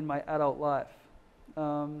kind of in my adult life.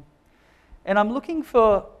 And I'm looking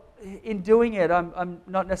for, in doing it, I'm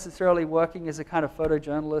not necessarily working as a kind of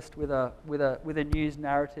photojournalist with a news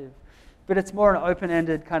narrative, but it's more an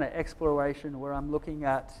open-ended kind of exploration where I'm looking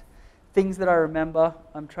at things that I remember.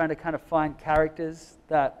 I'm trying to kind of find characters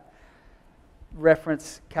that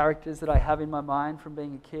reference characters that I have in my mind from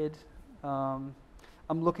being a kid. I'm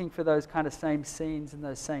looking for those kind of same scenes and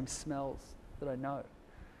those same smells that I know.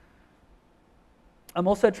 I'm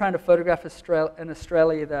also trying to photograph an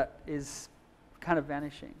Australia that is kind of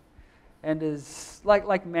vanishing, and is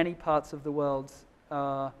like many parts of the world.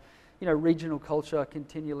 Regional culture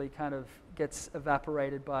continually kind of gets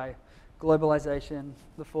evaporated by globalization,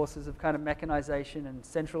 the forces of kind of mechanization and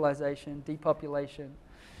centralization, depopulation.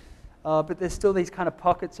 But there's still these kind of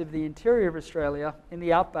pockets of the interior of Australia, in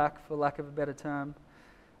the outback, for lack of a better term,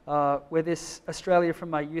 where this Australia from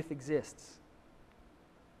my youth exists.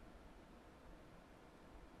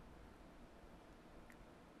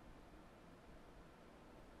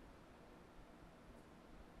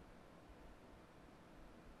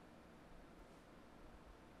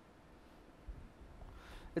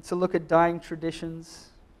 It's a look at dying traditions.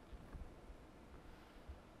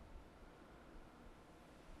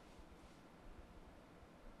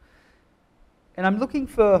 And I'm looking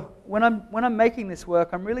for, when I'm making this work,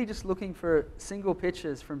 I'm really just looking for single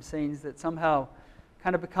pictures from scenes that somehow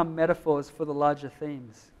kind of become metaphors for the larger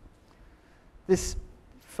themes. This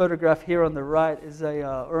photograph here on the right is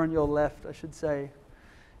or on your left, I should say,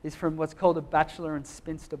 is from what's called a bachelor and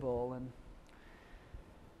spinster ball. And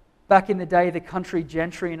back in the day, the country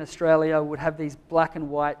gentry in Australia would have these black and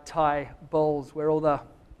white tie balls where all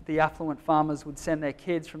the affluent farmers would send their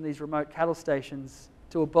kids from these remote cattle stations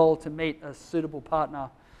to a ball to meet a suitable partner,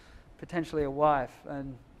 potentially a wife.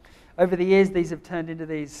 And over the years, these have turned into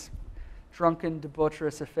these drunken,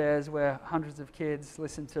 debaucherous affairs where hundreds of kids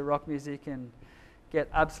listen to rock music and get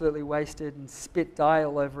absolutely wasted and spit dye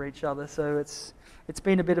all over each other. So it's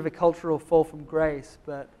been a bit of a cultural fall from grace,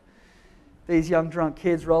 but these young drunk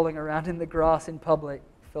kids rolling around in the grass in public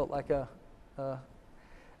felt like a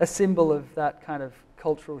symbol of that kind of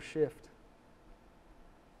cultural shift.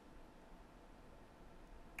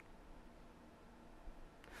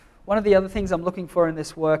 One of the other things I'm looking for in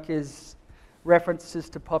this work is references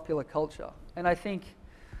to popular culture. And I think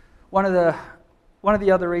one of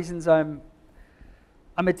the other reasons I'm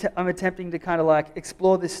attempting to kind of like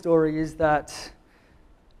explore this story is that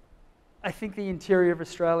I think the interior of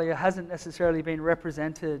Australia hasn't necessarily been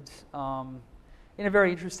represented in a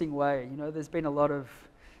very interesting way. You know,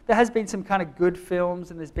 there has been some kind of good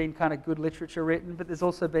films and there's been kind of good literature written, but there's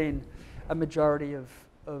also been a majority of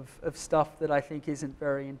stuff that I think isn't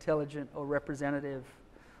very intelligent or representative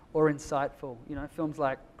or insightful. You know, films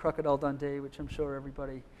like Crocodile Dundee, which I'm sure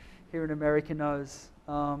everybody here in America knows.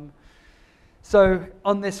 So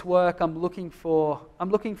on this work, I'm looking for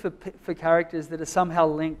characters that are somehow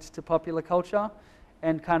linked to popular culture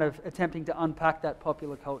and kind of attempting to unpack that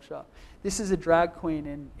popular culture. This is a drag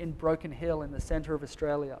queen in Broken Hill in the center of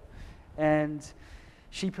Australia. And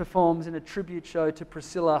she performs in a tribute show to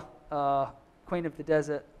Priscilla, Queen of the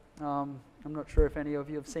Desert. I'm not sure if any of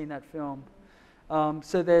you have seen that film.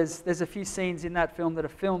 So there's a few scenes in that film that are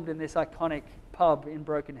filmed in this iconic pub in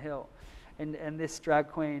Broken Hill. And this drag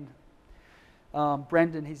queen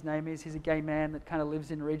Brendan, his name is. He's a gay man that kind of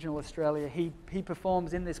lives in regional Australia. He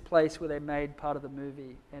performs in this place where they made part of the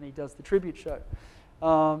movie, and he does the tribute show.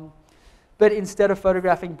 But instead of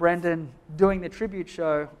photographing Brendan doing the tribute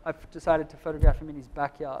show, I've decided to photograph him in his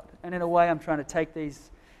backyard. And in a way, I'm trying to take these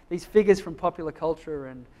figures from popular culture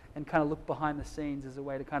and kind of look behind the scenes as a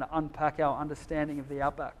way to kind of unpack our understanding of the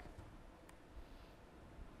outback.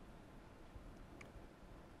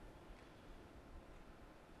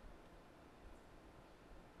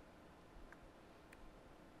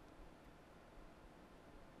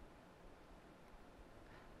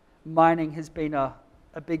 Mining has been a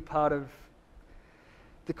big part of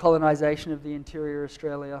the colonisation of the interior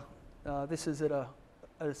Australia. This is at a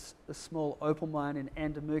small opal mine in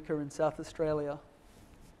Andamooka in South Australia.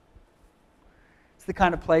 It's the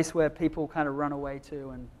kind of place where people kind of run away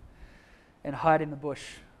to and hide in the bush.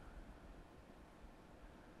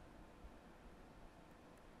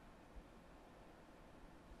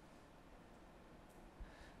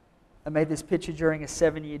 I made this picture during a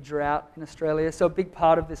 7-year drought in Australia. So a big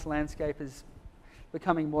part of this landscape is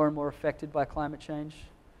becoming more and more affected by climate change.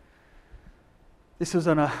 This is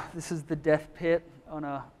the death pit on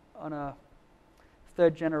a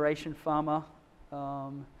third-generation farmer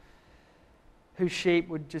whose sheep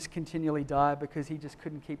would just continually die because he just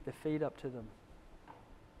couldn't keep the feed up to them.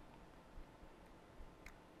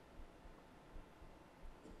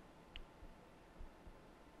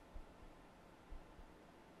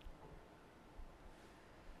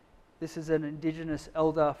 This is an Indigenous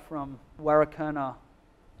elder from Warrakurna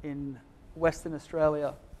in Western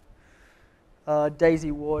Australia. Daisy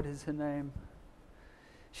Ward is her name.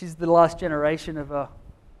 She's the last generation of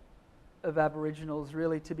Aboriginals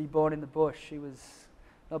really to be born in the bush. She was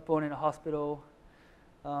not born in a hospital.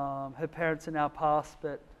 Her parents are now passed,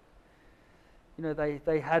 but you know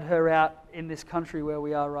they had her out in this country where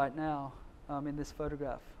we are right now in this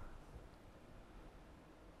photograph.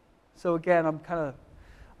 So again,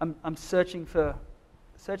 I'm searching for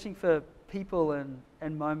people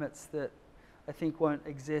and moments that I think won't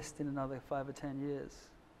exist in another 5 or 10 years.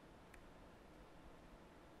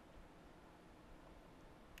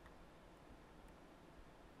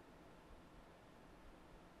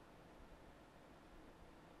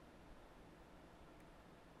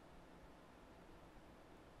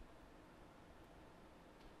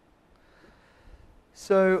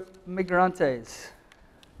 So, Migrantes.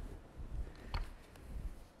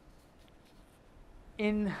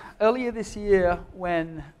 Earlier this year,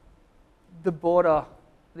 when the border,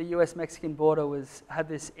 the US-Mexican border, had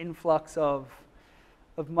this influx of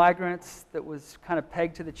migrants that was kind of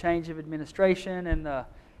pegged to the change of administration and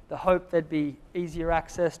the hope there'd be easier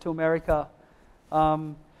access to America.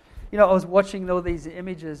 I was watching all these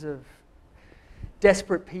images of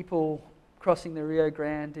desperate people crossing the Rio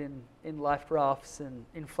Grande in life rafts and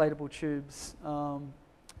inflatable tubes.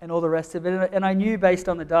 And all the rest of it. And I knew based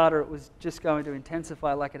on the data it was just going to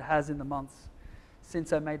intensify like it has in the months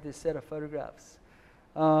since I made this set of photographs.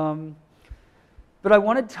 But I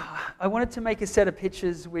wanted to make a set of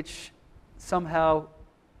pictures which somehow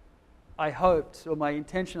I hoped, or my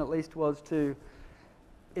intention at least, was to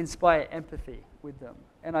inspire empathy with them.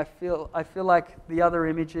 And I feel like the other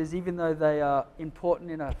images, even though they are important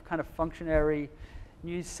in a kind of functionary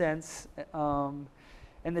news sense,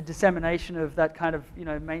 and the dissemination of that kind of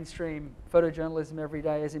mainstream photojournalism every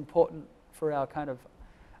day is important for our kind of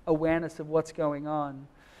awareness of what's going on.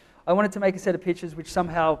 I wanted to make a set of pictures which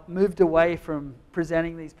somehow moved away from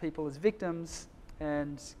presenting these people as victims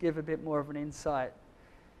and give a bit more of an insight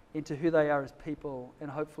into who they are as people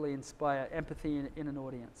and hopefully inspire empathy in an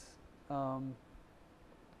audience.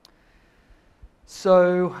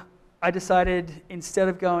 So I decided instead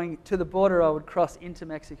of going to the border, I would cross into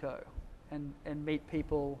Mexico and meet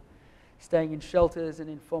people staying in shelters and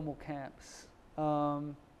informal camps.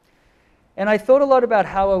 And I thought a lot about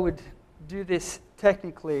how I would do this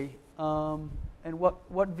technically and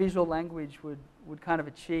what visual language would kind of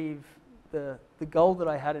achieve the goal that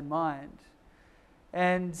I had in mind.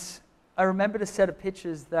 And I remembered a set of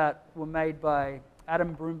pictures that were made by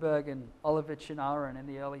Adam Broomberg and Oliver Chinaran in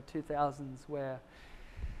the early 2000s, where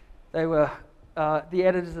they were the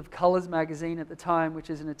editors of Colors magazine at the time, which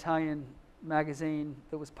is an Italian magazine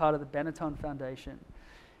that was part of the Benetton Foundation.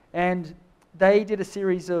 And they did a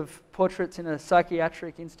series of portraits in a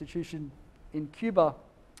psychiatric institution in Cuba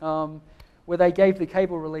where they gave the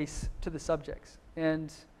cable release to the subjects.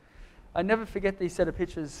 And I never forget these set of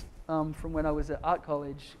pictures from when I was at art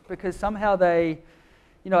college, because somehow they,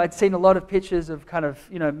 I'd seen a lot of pictures of kind of,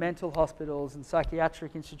 mental hospitals and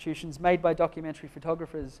psychiatric institutions made by documentary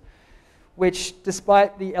photographers which,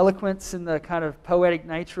 despite the eloquence and the kind of poetic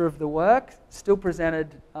nature of the work, still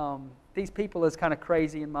presented these people as kind of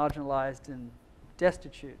crazy and marginalized and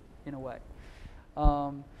destitute in a way.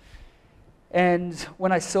 And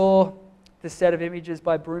when I saw the set of images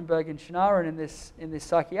by Broomberg and Shanaran in this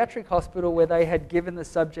psychiatric hospital where they had given the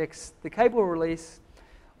subjects the cable release,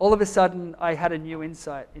 all of a sudden I had a new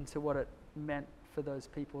insight into what it meant for those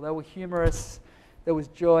people. They were humorous, there was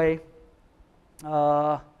joy,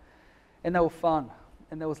 and they were fun,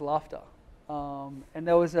 and there was laughter. And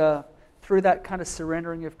there was through that kind of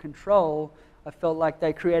surrendering of control, I felt like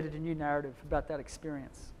they created a new narrative about that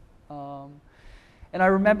experience. And I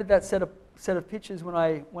remembered that set of pictures when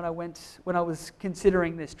I was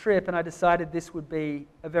considering this trip, and I decided this would be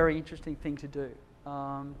a very interesting thing to do.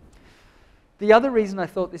 The other reason I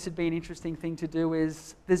thought this would be an interesting thing to do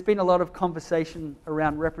is there's been a lot of conversation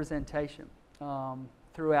around representation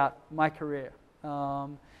throughout my career,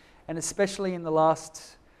 and especially in the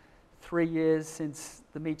last 3 years since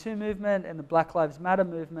the Me Too movement and the Black Lives Matter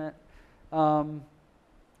movement. You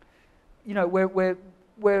know,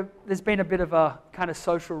 where there's been a bit of a kind of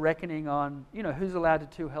social reckoning on, you know, who's allowed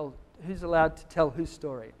to tell whose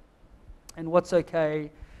story, and what's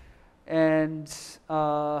okay, and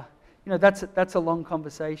you know, that's a long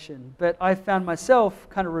conversation. But I found myself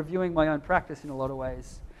kind of reviewing my own practice in a lot of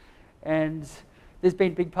ways, and there's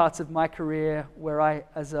been big parts of my career where I,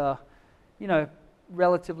 as a, you know,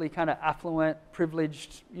 relatively kind of affluent,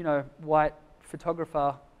 privileged, you know, white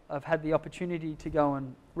photographer, I've had the opportunity to go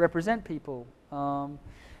and represent people.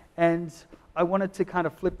 And I wanted to kind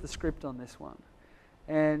of flip the script on this one.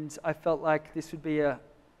 And I felt like this would be an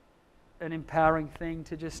empowering thing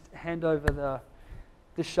to just hand over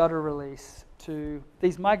the shutter release to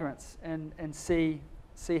these migrants and see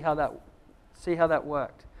how that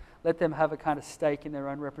worked. Let them have a kind of stake in their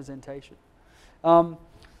own representation.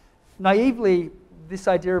 Naively, this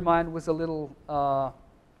idea of mine was a little, well,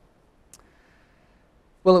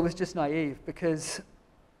 it was just naive because,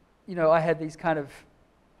 you know, I had these kind of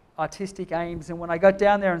artistic aims, and when I got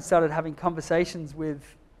down there and started having conversations with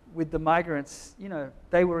the migrants, you know,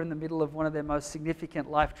 they were in the middle of one of their most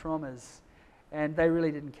significant life traumas, and they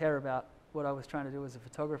really didn't care about what I was trying to do as a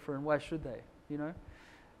photographer, and why should they, you know?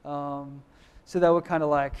 So they were kind of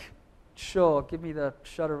like, sure, give me the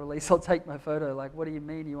shutter release, I'll take my photo. Like, what do you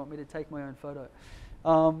mean you want me to take my own photo?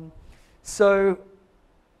 So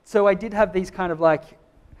I did have these kind of like,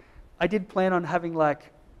 I did plan on having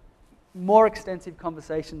like more extensive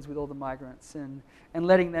conversations with all the migrants and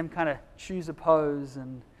letting them kind of choose a pose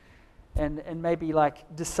and maybe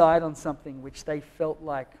like decide on something which they felt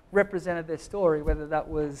like represented their story, whether that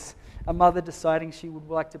was a mother deciding she would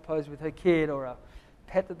like to pose with her kid, or a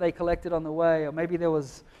pet that they collected on the way, or maybe there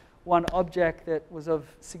was one object that was of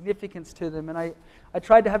significance to them. And I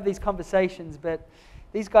tried to have these conversations, but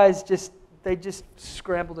these guys they just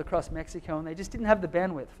scrambled across Mexico, and they just didn't have the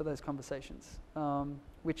bandwidth for those conversations,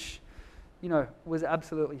 which, you know, was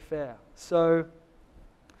absolutely fair. So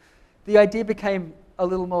the idea became a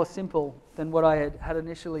little more simple than what I had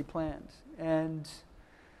initially planned. And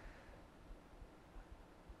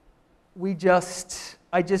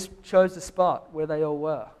I just chose a spot where they all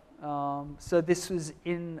were. So this was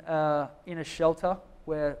in a shelter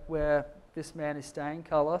where this man is staying,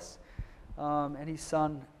 Carlos, and his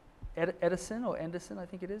son Edison, I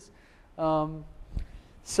think it is.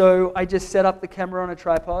 So I just set up the camera on a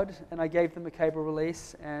tripod, and I gave them a cable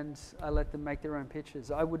release, and I let them make their own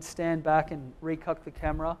pictures. I would stand back and recock the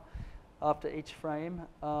camera after each frame.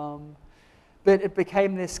 But it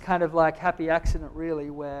became this kind of like happy accident,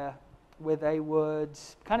 really, where they would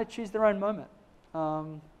kind of choose their own moment.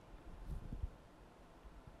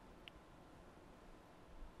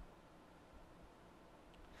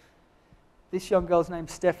 This young girl's named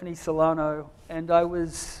Stephanie Solano, and I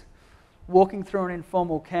was walking through an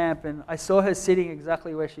informal camp, and I saw her sitting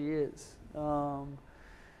exactly where she is.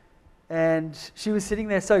 And she was sitting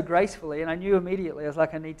there so gracefully, and I knew immediately, I was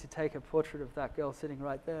like, I need to take a portrait of that girl sitting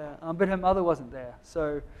right there. But her mother wasn't there,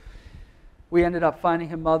 so we ended up finding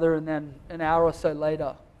her mother, and then an hour or so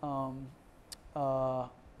later, I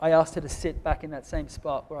asked her to sit back in that same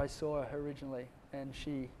spot where I saw her originally, and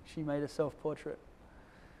she made a self-portrait.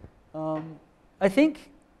 I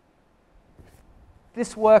think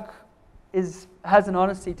this work has an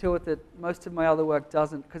honesty to it that most of my other work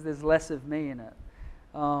doesn't, because there's less of me in it.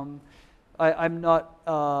 I'm not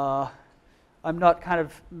kind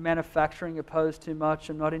of manufacturing a pose too much.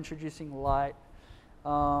 I'm not introducing light,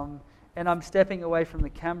 and I'm stepping away from the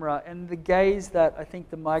camera. And the gaze that I think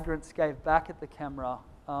the migrants gave back at the camera,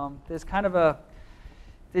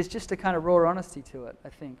 there's just a kind of raw honesty to it, I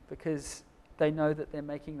think, because they know that they're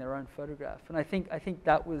making their own photograph. And I think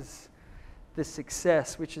that was the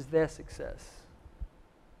success, which is their success,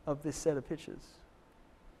 of this set of pictures.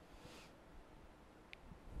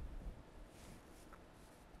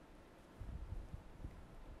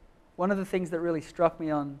 One of the things that really struck me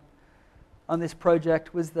on this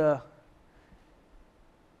project was the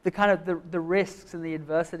kind of the risks and the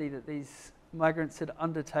adversity that these migrants had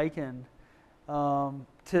undertaken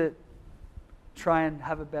to try and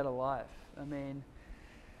have a better life. I mean,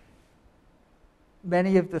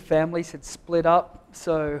 many of the families had split up,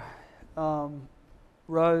 so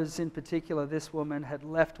Rose in particular, this woman, had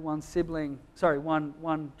left one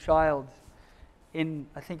child in,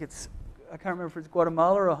 I can't remember if it's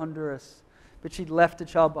Guatemala or Honduras, but she'd left a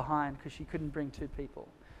child behind because she couldn't bring two people.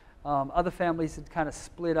 Other families had kind of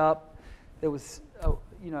split up. There was,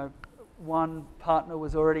 one partner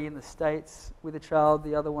was already in the States with a child,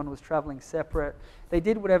 the other one was traveling separate. They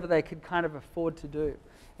did whatever they could kind of afford to do.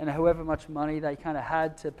 And however much money they kind of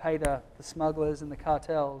had to pay the smugglers and the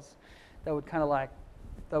cartels, they would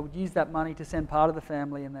use that money to send part of the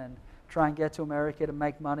family and then try and get to America to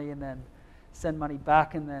make money and then send money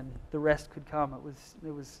back, and then the rest could come.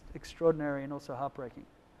 It was extraordinary and also heartbreaking.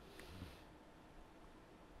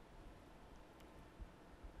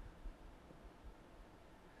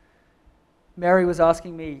 Mary was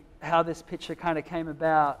asking me how this picture kind of came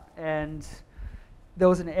about, and there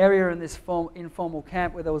was an area in this informal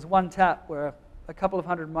camp where there was one tap where a couple of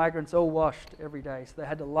hundred migrants all washed every day, so they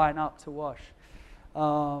had to line up to wash.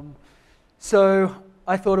 So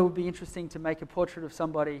I thought it would be interesting to make a portrait of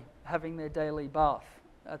somebody having their daily bath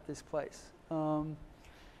at this place.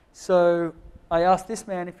 So I asked this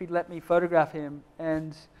man if he'd let me photograph him,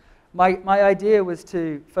 and my idea was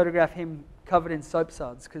to photograph him covered in soap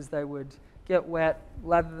suds, because they would get wet,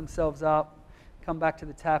 lather themselves up, come back to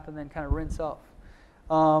the tap, and then kind of rinse off.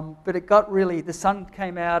 But the sun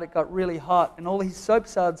came out, it got really hot, and all his soap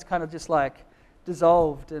suds kind of just like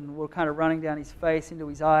dissolved and were kind of running down his face into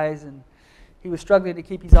his eyes, and he was struggling to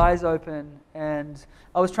keep his eyes open, and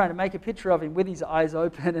I was trying to make a picture of him with his eyes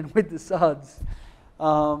open and with the suds.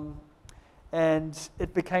 And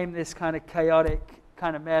it became this kind of chaotic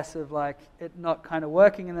kind of mess of like it not kind of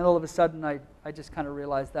working, and then all of a sudden I just kind of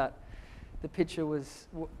realized that the picture was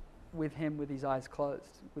with him with his eyes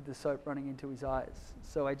closed, with the soap running into his eyes.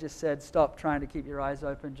 So I just said, stop trying to keep your eyes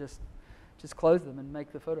open, just close them and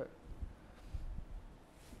make the photo.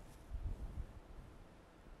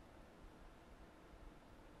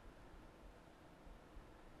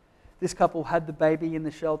 This couple had the baby in the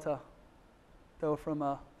shelter. They were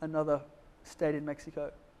from another state in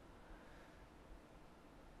Mexico.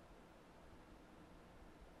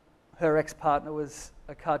 Her ex-partner was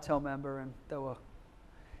a cartel member, and they were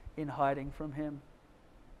in hiding from him.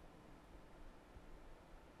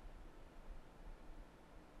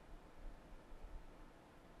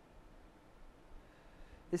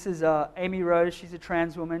 This is Amy Rose. She's a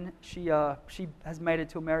trans woman. She has made it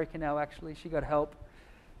to America now, actually. She got help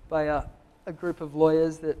by a group of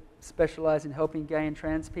lawyers that specialize in helping gay and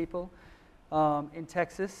trans people in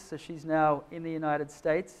Texas. So she's now in the United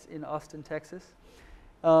States, in Austin, Texas.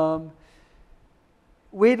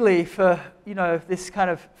 Weirdly, for this kind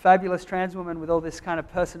of fabulous trans woman with all this kind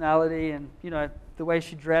of personality and the way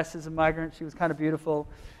she dressed as a migrant, she was kind of beautiful.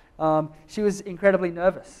 She was incredibly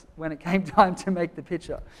nervous when it came time to make the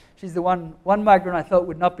picture. She's the one migrant I thought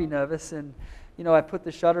would not be nervous, and I gave her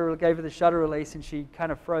the shutter release, and she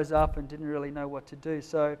kind of froze up and didn't really know what to do.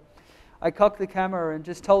 So I cocked the camera and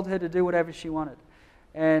just told her to do whatever she wanted.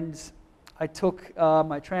 And I took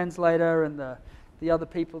my translator and the other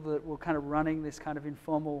people that were kind of running this kind of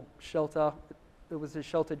informal shelter. It was a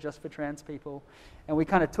shelter just for trans people. And we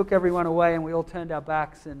kind of took everyone away, and we all turned our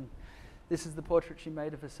backs, and this is the portrait she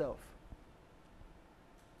made of herself.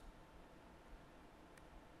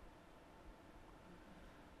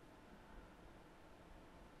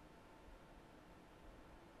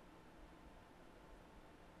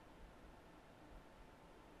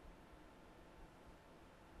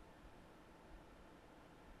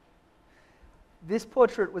 This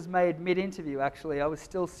portrait was made mid-interview, actually. I was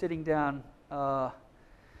still sitting down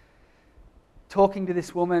talking to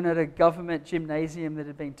this woman at a government gymnasium that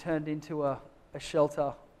had been turned into a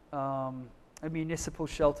shelter, a municipal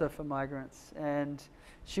shelter for migrants. And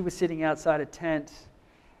she was sitting outside a tent,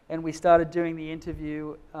 and we started doing the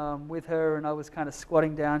interview with her, and I was kind of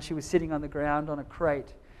squatting down. She was sitting on the ground on a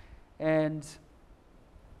crate, and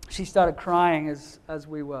she started crying as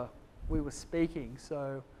we were speaking.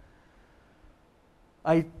 So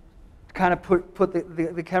I kind of put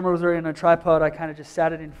the camera was already on a tripod. I kind of just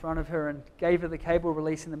sat it in front of her and gave her the cable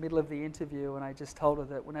release in the middle of the interview, and I just told her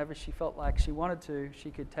that whenever she felt like she wanted to, she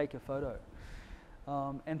could take a photo.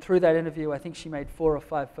 And through that interview, I think she made 4 or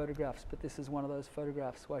 5 photographs, but this is one of those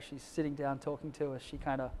photographs while she's sitting down talking to us. She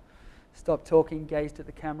kind of stopped talking, gazed at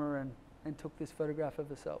the camera, and took this photograph of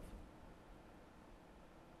herself.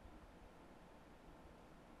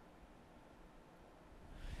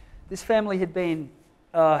 This family had been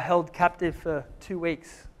held captive for 2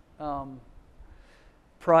 weeks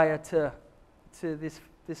prior to this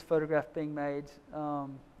photograph being made.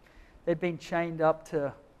 They'd been chained up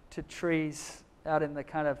to trees out in the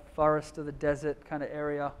kind of forest or the desert kind of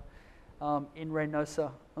area in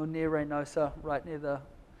Reynosa, or near Reynosa, right near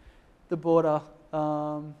the border.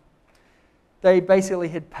 They basically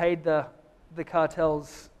had paid the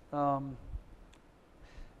cartels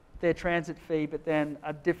their transit fee, but then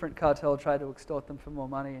a different cartel tried to extort them for more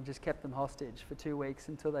money and just kept them hostage for 2 weeks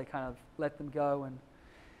until they kind of let them go. And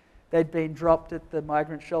they'd been dropped at the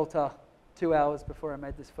migrant shelter 2 hours before I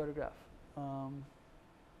made this photograph. And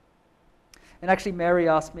actually, Mary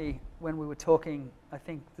asked me when we were talking, I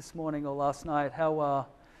think this morning or last night, how,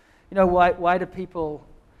 why do people,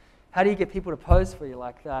 how do you get people to pose for you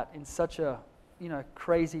like that in such a,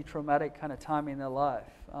 crazy, traumatic kind of time in their life?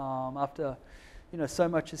 After, so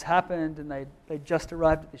much has happened, and they just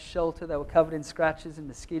arrived at the shelter. They were covered in scratches and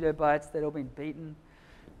mosquito bites. They'd all been beaten,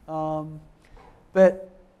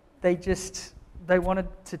 but they wanted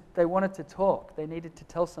to talk. They needed to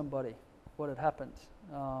tell somebody what had happened.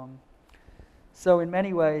 So in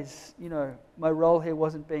many ways, my role here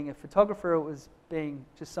wasn't being a photographer. It was being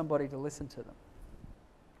just somebody to listen to them.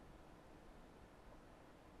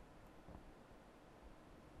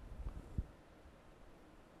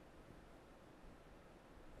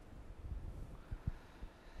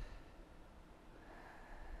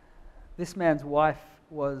 This man's wife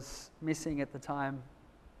was missing at the time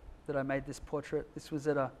that I made this portrait. This was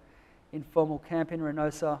at an informal camp in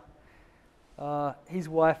Reynosa. His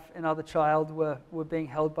wife and other child were being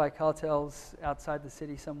held by cartels outside the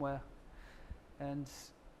city somewhere, and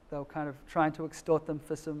they were kind of trying to extort them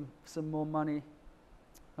for some more money.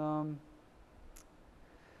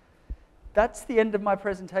 That's the end of my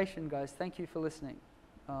presentation, guys. Thank you for listening.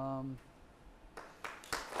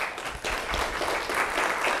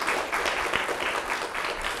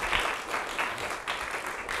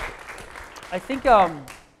 I think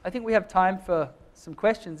we have time for some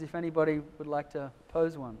questions if anybody would like to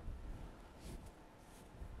pose one.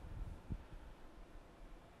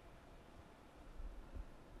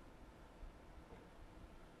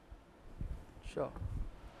 Sure.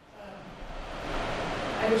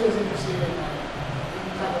 I just was interested in, you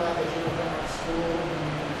talk about that you were done at school and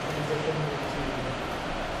you transitioned into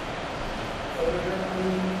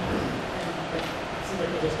photojournalism, and it seems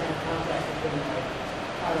like you just kind of contrast between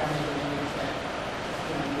how that made the news that,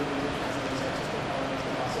 you were as an sexist component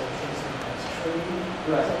and also chasing that's true.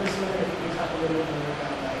 Right. So I'm just wondering if you could talk a little bit more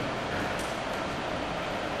about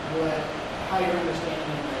how you're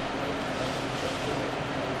understanding what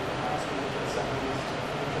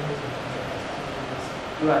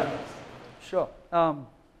Right. Sure. Well,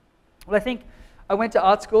 I think I went to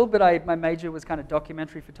art school, but my major was kind of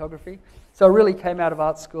documentary photography. So I really came out of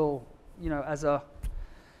art school, as a,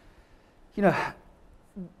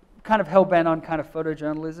 kind of hell-bent on kind of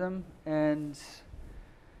photojournalism. And,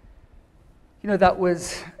 that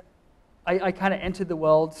was, I kind of entered the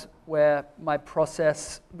world where my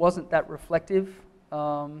process wasn't that reflective.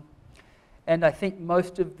 And I think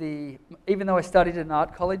even though I studied at an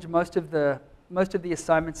art college, most of the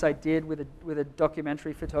assignments I did with a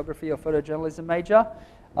documentary photography or photojournalism major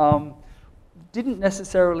didn't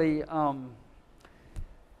necessarily,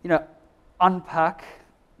 unpack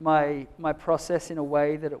my process in a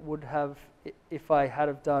way that it would have if I had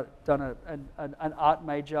have done an art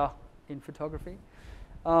major in photography.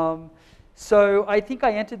 So I think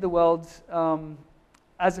I entered the world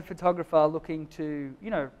as a photographer looking to,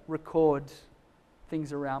 record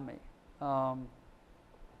things around me.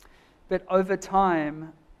 But over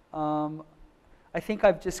time, I think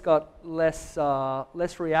I've just got less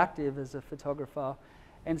reactive as a photographer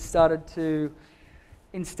and started to,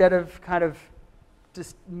 instead of kind of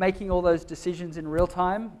just making all those decisions in real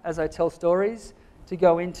time as I tell stories, to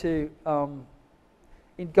go into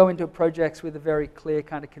projects with a very clear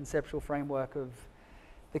kind of conceptual framework of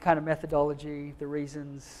the kind of methodology, the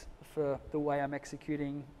reasons for the way I'm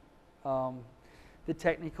executing, the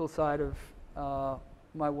technical side of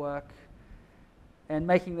my work, and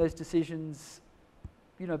making those decisions,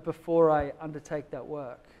 before I undertake that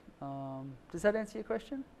work. Does that answer your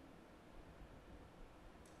question?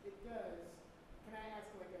 It does.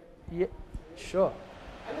 Yeah, sure.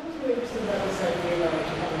 I think what's really interesting about this idea about like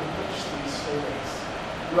having to pitch these stories.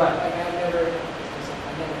 Right. Like I've never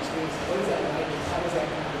experienced it. What is that like? How does that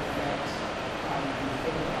kind of affect how you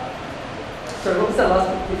think about it? So what was that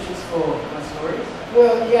last bit, pitches for my stories?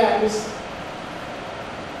 Well, yeah, it was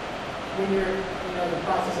when you're, the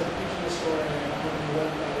process of pitching a story and what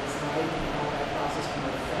that it's like and how that process kind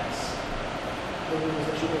of affects the rules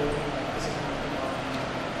that you're working like this is how it's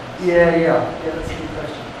going. Yeah, that's a good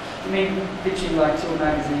question. You mean pitching like to a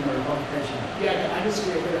magazine or a publication? Yeah, I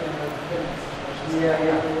disagree with it. I've been in that situation. Yeah.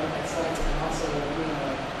 What that's like, and also,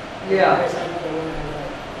 Yeah. I know that when I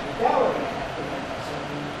like a gallery, I have to like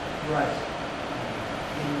certain Right.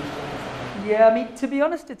 things. Yeah, I mean, to be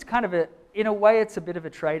honest, it's kind of in a way, it's a bit of a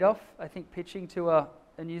trade-off. I think pitching to a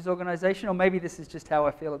news organization, or maybe this is just how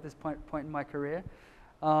I feel at this point in my career.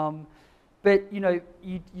 But you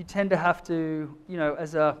tend to have to,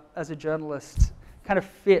 as a journalist, kind of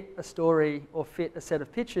fit a story or fit a set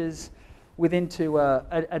of pitches into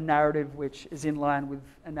a narrative which is in line with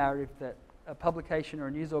a narrative that a publication or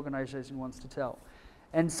a news organization wants to tell.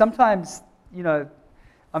 And sometimes,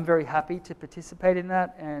 I'm very happy to participate in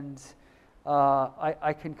that, and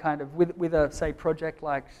I can kind of, with a, say, project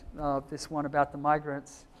like this one about the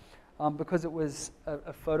migrants, because it was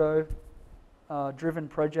a photo-driven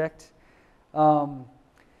project,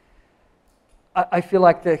 I feel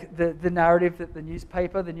like the narrative that the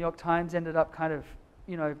newspaper, the New York Times, ended up kind of,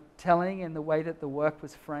 telling, and the way that the work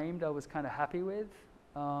was framed, I was kind of happy with.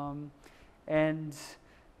 And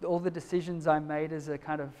all the decisions I made as a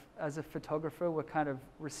photographer were kind of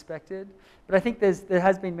respected. But I think there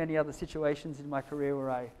has been many other situations in my career where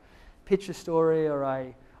I pitch a story or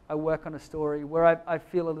I work on a story where I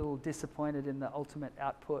feel a little disappointed in the ultimate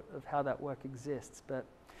output of how that work exists. But,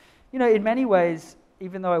 in many ways,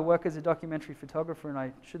 even though I work as a documentary photographer, and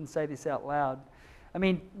I shouldn't say this out loud, I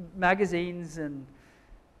mean, magazines and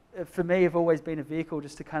for me have always been a vehicle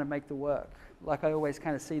just to kind of make the work. Like I always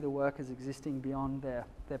kind of see the work as existing beyond their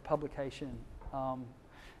publication,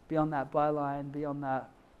 beyond that byline, beyond that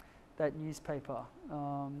newspaper.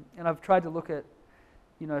 And I've tried to look at,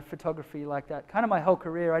 photography like that kind of my whole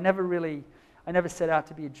career. I never set out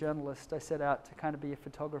to be a journalist. I set out to kind of be a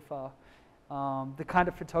photographer. The kind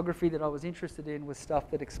of photography that I was interested in was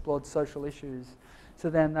stuff that explored social issues. So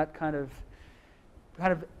then that kind of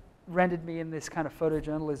rendered me in this kind of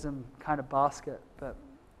photojournalism kind of basket. But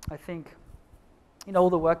I think,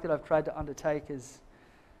 all the work that I've tried to undertake is,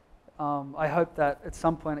 I hope that at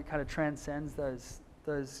some point it kind of transcends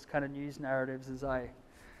those kind of news narratives as I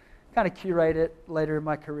kind of curate it later in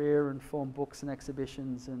my career and form books and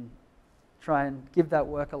exhibitions and try and give that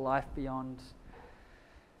work a life beyond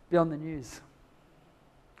the news.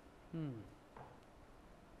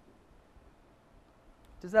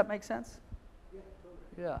 Does that make sense?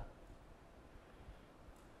 Yeah.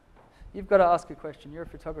 You've got to ask a question. You're a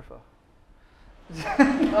photographer.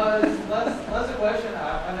 That's a question.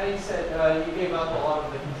 I know you said you gave up a lot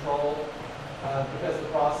of the control because of the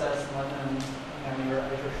process and then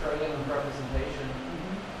as you're struggling with representation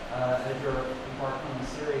as you're embarking on the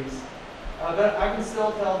series. But I can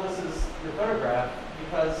still tell this is your photograph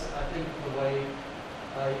because I think the way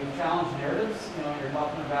you challenge narratives, you're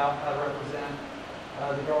talking about how to represent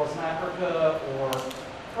the girls in Africa or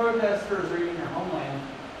protesters or even your homeland,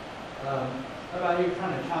 about you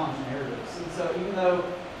trying to challenge narratives. And so even though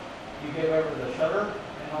you gave over the shutter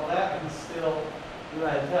and all that, I can still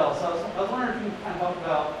tell. So I was wondering if you can kind of talk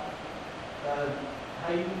about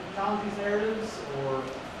how you challenge these narratives or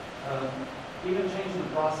even changing the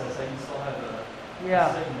process, I can still have a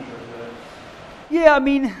signature to it. Yeah, I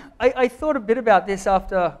mean, I thought a bit about this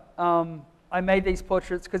after I made these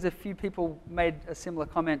portraits because a few people made a similar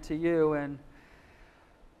comment to you, and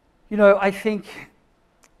I think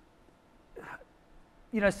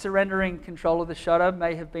surrendering control of the shutter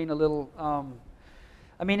may have been a little.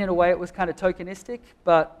 I mean, in a way, it was kind of tokenistic,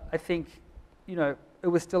 but I think it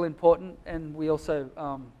was still important, and we also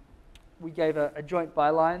we gave a joint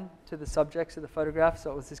byline to the subjects of the photograph,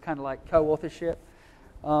 so it was this kind of like co-authorship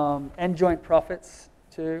and joint profits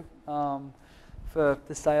too for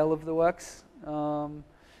the sale of the works.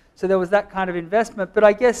 So there was that kind of investment, but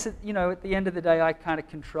I guess at the end of the day, I kind of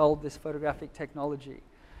controlled this photographic technology.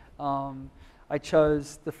 I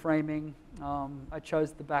chose the framing, I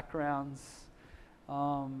chose the backgrounds,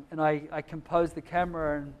 and I composed the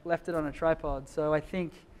camera and left it on a tripod. So I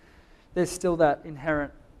think there's still that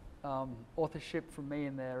inherent authorship from me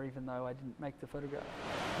in there, even though I didn't make the photograph.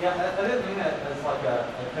 Yeah, I didn't mean that as like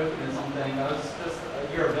a tokenism thing. That was just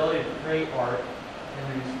your ability to create art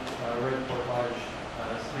in these reportage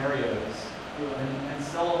scenarios, and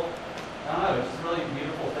still I don't know, it's just really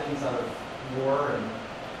beautiful things out of war and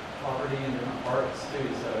poverty in different parts too.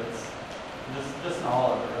 So it's just in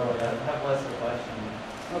all of it, really. I have less of a question.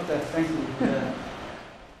 Okay, thank you. Yeah.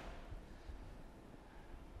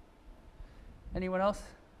 Anyone else?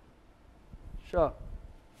 Sure.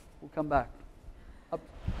 We'll come back. Up.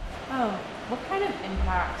 What kind of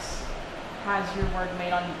impacts has your work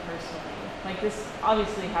made on you personally? Like, this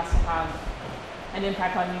obviously has to have an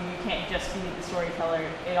impact on you. You can't just be the storyteller.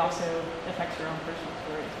 It also affects your own personal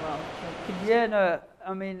story as well. So could you Yeah, no,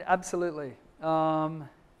 I mean, absolutely. Yeah,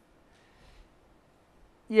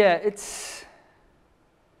 it's,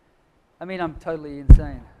 I mean, I'm totally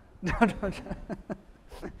insane. No, no,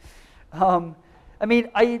 no. I mean,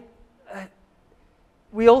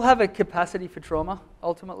 we all have a capacity for trauma,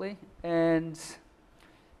 ultimately, and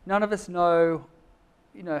none of us know,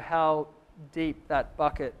 how deep that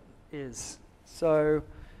bucket is. So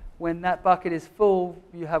when that bucket is full,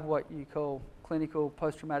 you have what you call clinical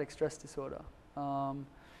post-traumatic stress disorder.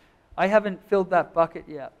 I haven't filled that bucket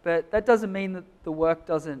yet, but that doesn't mean that the work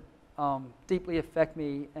doesn't deeply affect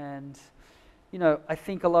me, and I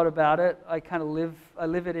think a lot about it. I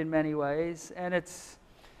live it in many ways, and it's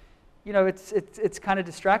kind of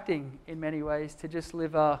distracting in many ways to just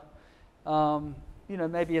live a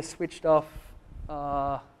maybe a switched off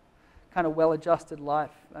kind of well-adjusted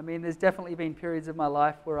life. I mean, there's definitely been periods of my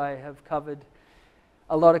life where I have covered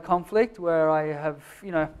a lot of conflict, where I have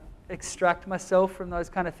extract myself from those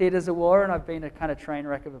kind of theaters of war, and I've been a kind of train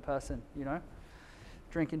wreck of a person,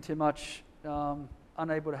 drinking too much,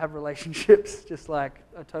 unable to have relationships, just like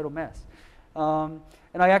a total mess. And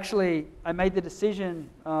I made the decision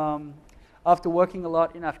after working a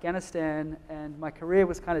lot in Afghanistan, and my career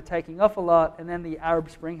was kind of taking off a lot, and then the Arab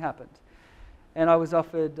Spring happened. And I was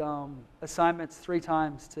offered assignments 3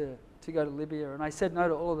 times to go to Libya, and I said no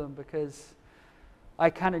to all of them because I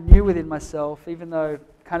kind of knew within myself, even though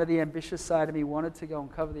kind of the ambitious side of me wanted to go and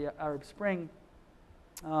cover the Arab Spring,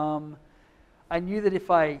 I knew that if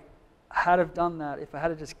I had have done that, if I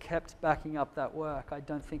had have just kept backing up that work, I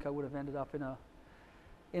don't think I would have ended up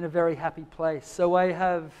in a very happy place. So I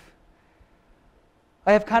have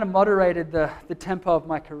kind of moderated the tempo of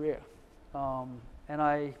my career, and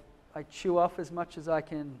I chew off as much as I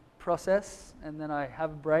can process, and then I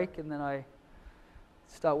have a break, and then I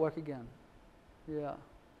start work again. Yeah.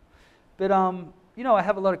 But, I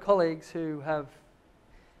have a lot of colleagues who have,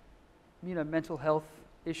 mental health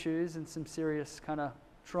issues and some serious kind of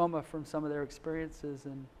trauma from some of their experiences.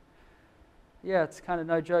 And, yeah, it's kind of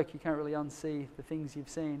no joke. You can't really unsee the things you've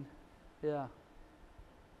seen. Yeah.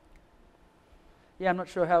 Yeah, I'm not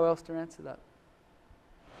sure how else to answer that.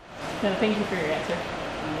 No, thank you for your answer.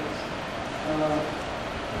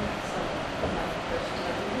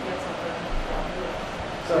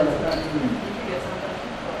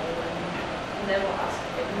 They will ask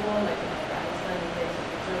everyone, like in Afghanistan, if they take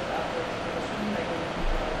pictures after explosion, like when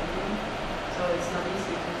people are leaving. So it's not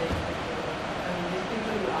easy to take pictures. I mean, these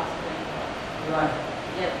people you ask them. Right.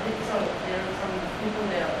 Yeah, so there are some people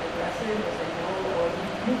that are aggressive or say no, or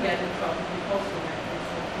you get in trouble because you have this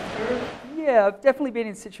picture. Yeah, I've definitely been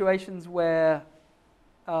in situations where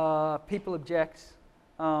people object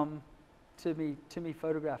to me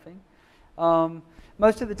photographing.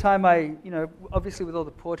 Most of the time, obviously with all the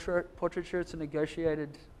portraiture, it's a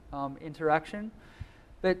negotiated interaction.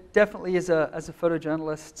 But definitely as a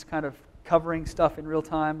photojournalist, kind of covering stuff in real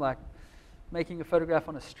time, like making a photograph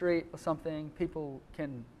on a street or something, people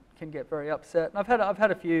can get very upset. And I've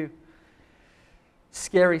had a few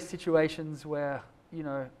scary situations where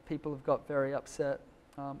people have got very upset.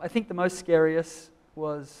 I think the most scariest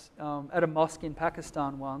was at a mosque in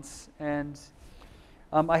Pakistan once, and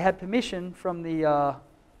I had permission from the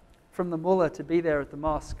mullah to be there at the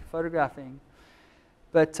mosque photographing,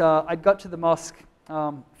 but I got to the mosque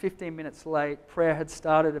 15 minutes late. Prayer had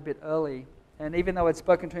started a bit early, and even though I'd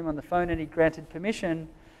spoken to him on the phone and he granted permission,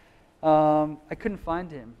 I couldn't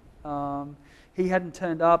find him. He hadn't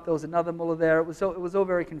turned up. There was another mullah there. It was all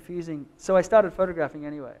very confusing. So I started photographing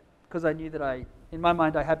anyway because I knew that in my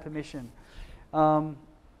mind, I had permission. And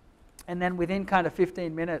then within kind of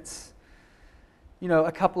 15 minutes,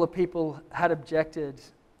 a couple of people had objected,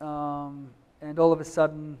 and all of a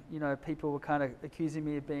sudden, people were kind of accusing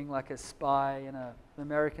me of being like a spy and an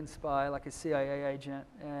American spy, like a CIA agent.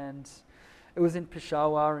 And it was in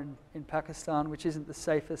Peshawar in Pakistan, which isn't the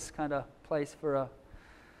safest kind of place for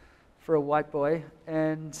a white boy.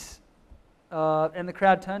 And the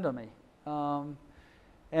crowd turned on me. And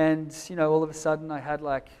all of a sudden, I had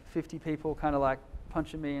like 50 people kind of like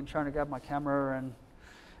punching me and trying to grab my camera. And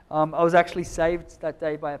I was actually saved that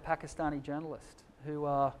day by a Pakistani journalist who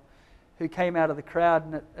who came out of the crowd.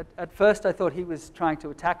 And at first I thought he was trying to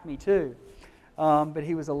attack me too. But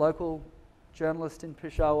he was a local journalist in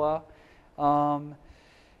Peshawar.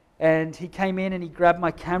 And he came in and he grabbed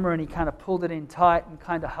my camera and he kind of pulled it in tight and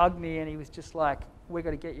kind of hugged me, and he was just like, we're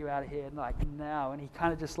going to get you out of here, and like, now. And he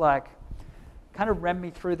kind of just like, kind of ran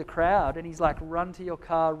me through the crowd, and he's like, run to your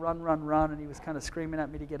car, run, run, run, and he was kind of screaming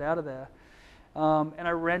at me to get out of there. And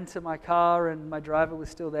I ran to my car, and my driver was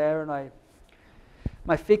still there, and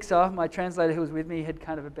my fixer, my translator who was with me, had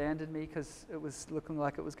kind of abandoned me because it was looking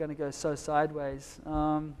like it was going to go so sideways.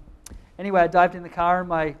 Anyway, I dived in the car, and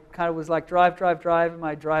my kind of was like, drive, drive, drive, and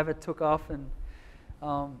my driver took off, and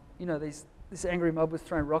you know, this angry mob was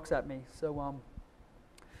throwing rocks at me.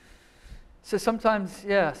 So sometimes,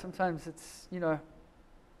 yeah, sometimes it's, you know,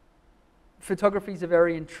 photography is a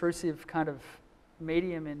very intrusive kind of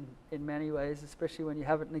medium in many ways, especially when you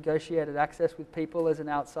haven't negotiated access with people as an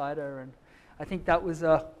outsider. And I think that was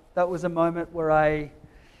a moment where I,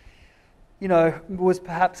 you know, was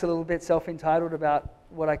perhaps a little bit self-entitled about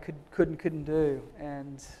what I could and couldn't do,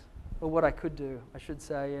 or what I could do, I should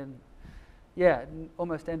say. And yeah, it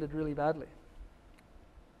almost ended really badly.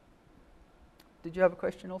 Did you have a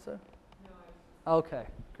question also? No. Okay,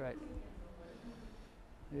 great.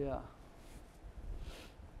 Yeah.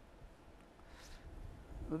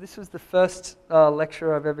 Well, this was the first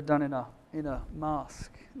lecture I've ever done in a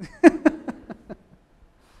mask.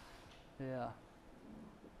 Yeah.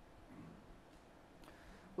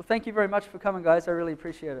 Well, thank you very much for coming, guys. I really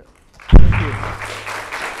appreciate it. Thank you.